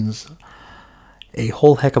 It means a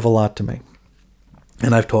whole heck of a lot to me.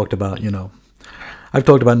 And I've talked about,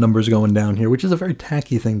 numbers going down here, which is a very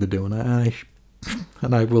tacky thing to do, and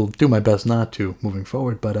I will do my best not to moving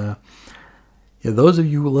forward. But those of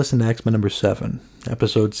you who listen to X-Men number 7,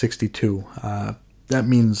 episode 62, that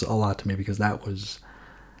means a lot to me, because that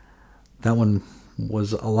one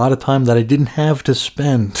was a lot of time that I didn't have to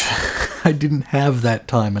spend. I didn't have that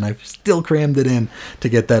time, and I've still crammed it in to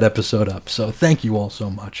get that episode up. So thank you all so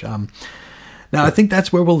much. Now, I think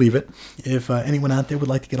that's where we'll leave it. If anyone out there would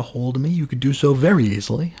like to get a hold of me, you could do so very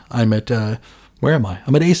easily. I'm at, where am I?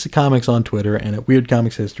 I'm at Ace of Comics on Twitter and at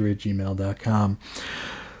weirdcomicshistory@gmail.com.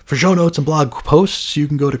 For show notes and blog posts, you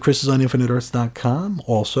can go to chrisisoninfiniteearths.com.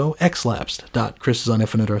 Also,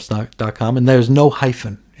 xlapsed.chrisisoninfiniteearths.com. And there's no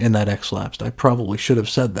hyphen in that xlapsed. I probably should have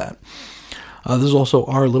said that. There's also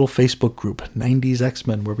our little Facebook group, 90s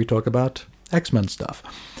X-Men, where we talk about X-Men stuff.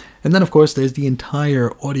 And then, of course, there's the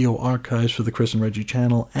entire audio archives for the Chris and Reggie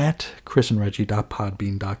channel at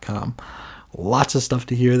chrisandreggie.podbean.com. Lots of stuff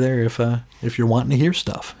to hear there if you're wanting to hear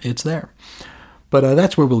stuff. It's there. But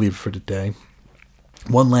that's where we'll leave it for today.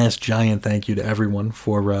 One last giant thank you to everyone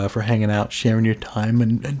for hanging out, sharing your time,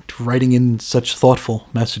 and writing in such thoughtful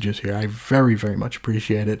messages here. I very, very much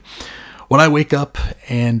appreciate it. When I wake up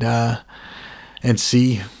and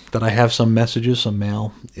see that I have some messages, some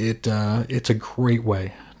mail, it's a great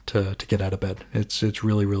way to get out of bed. It's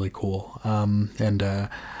really, really cool. And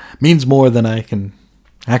means more than I can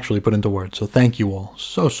actually put into words. So thank you all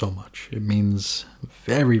so much. It means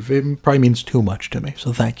it probably means too much to me.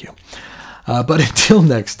 So thank you. But until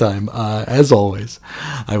next time, as always,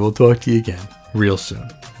 I will talk to you again real soon.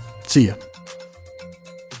 See ya.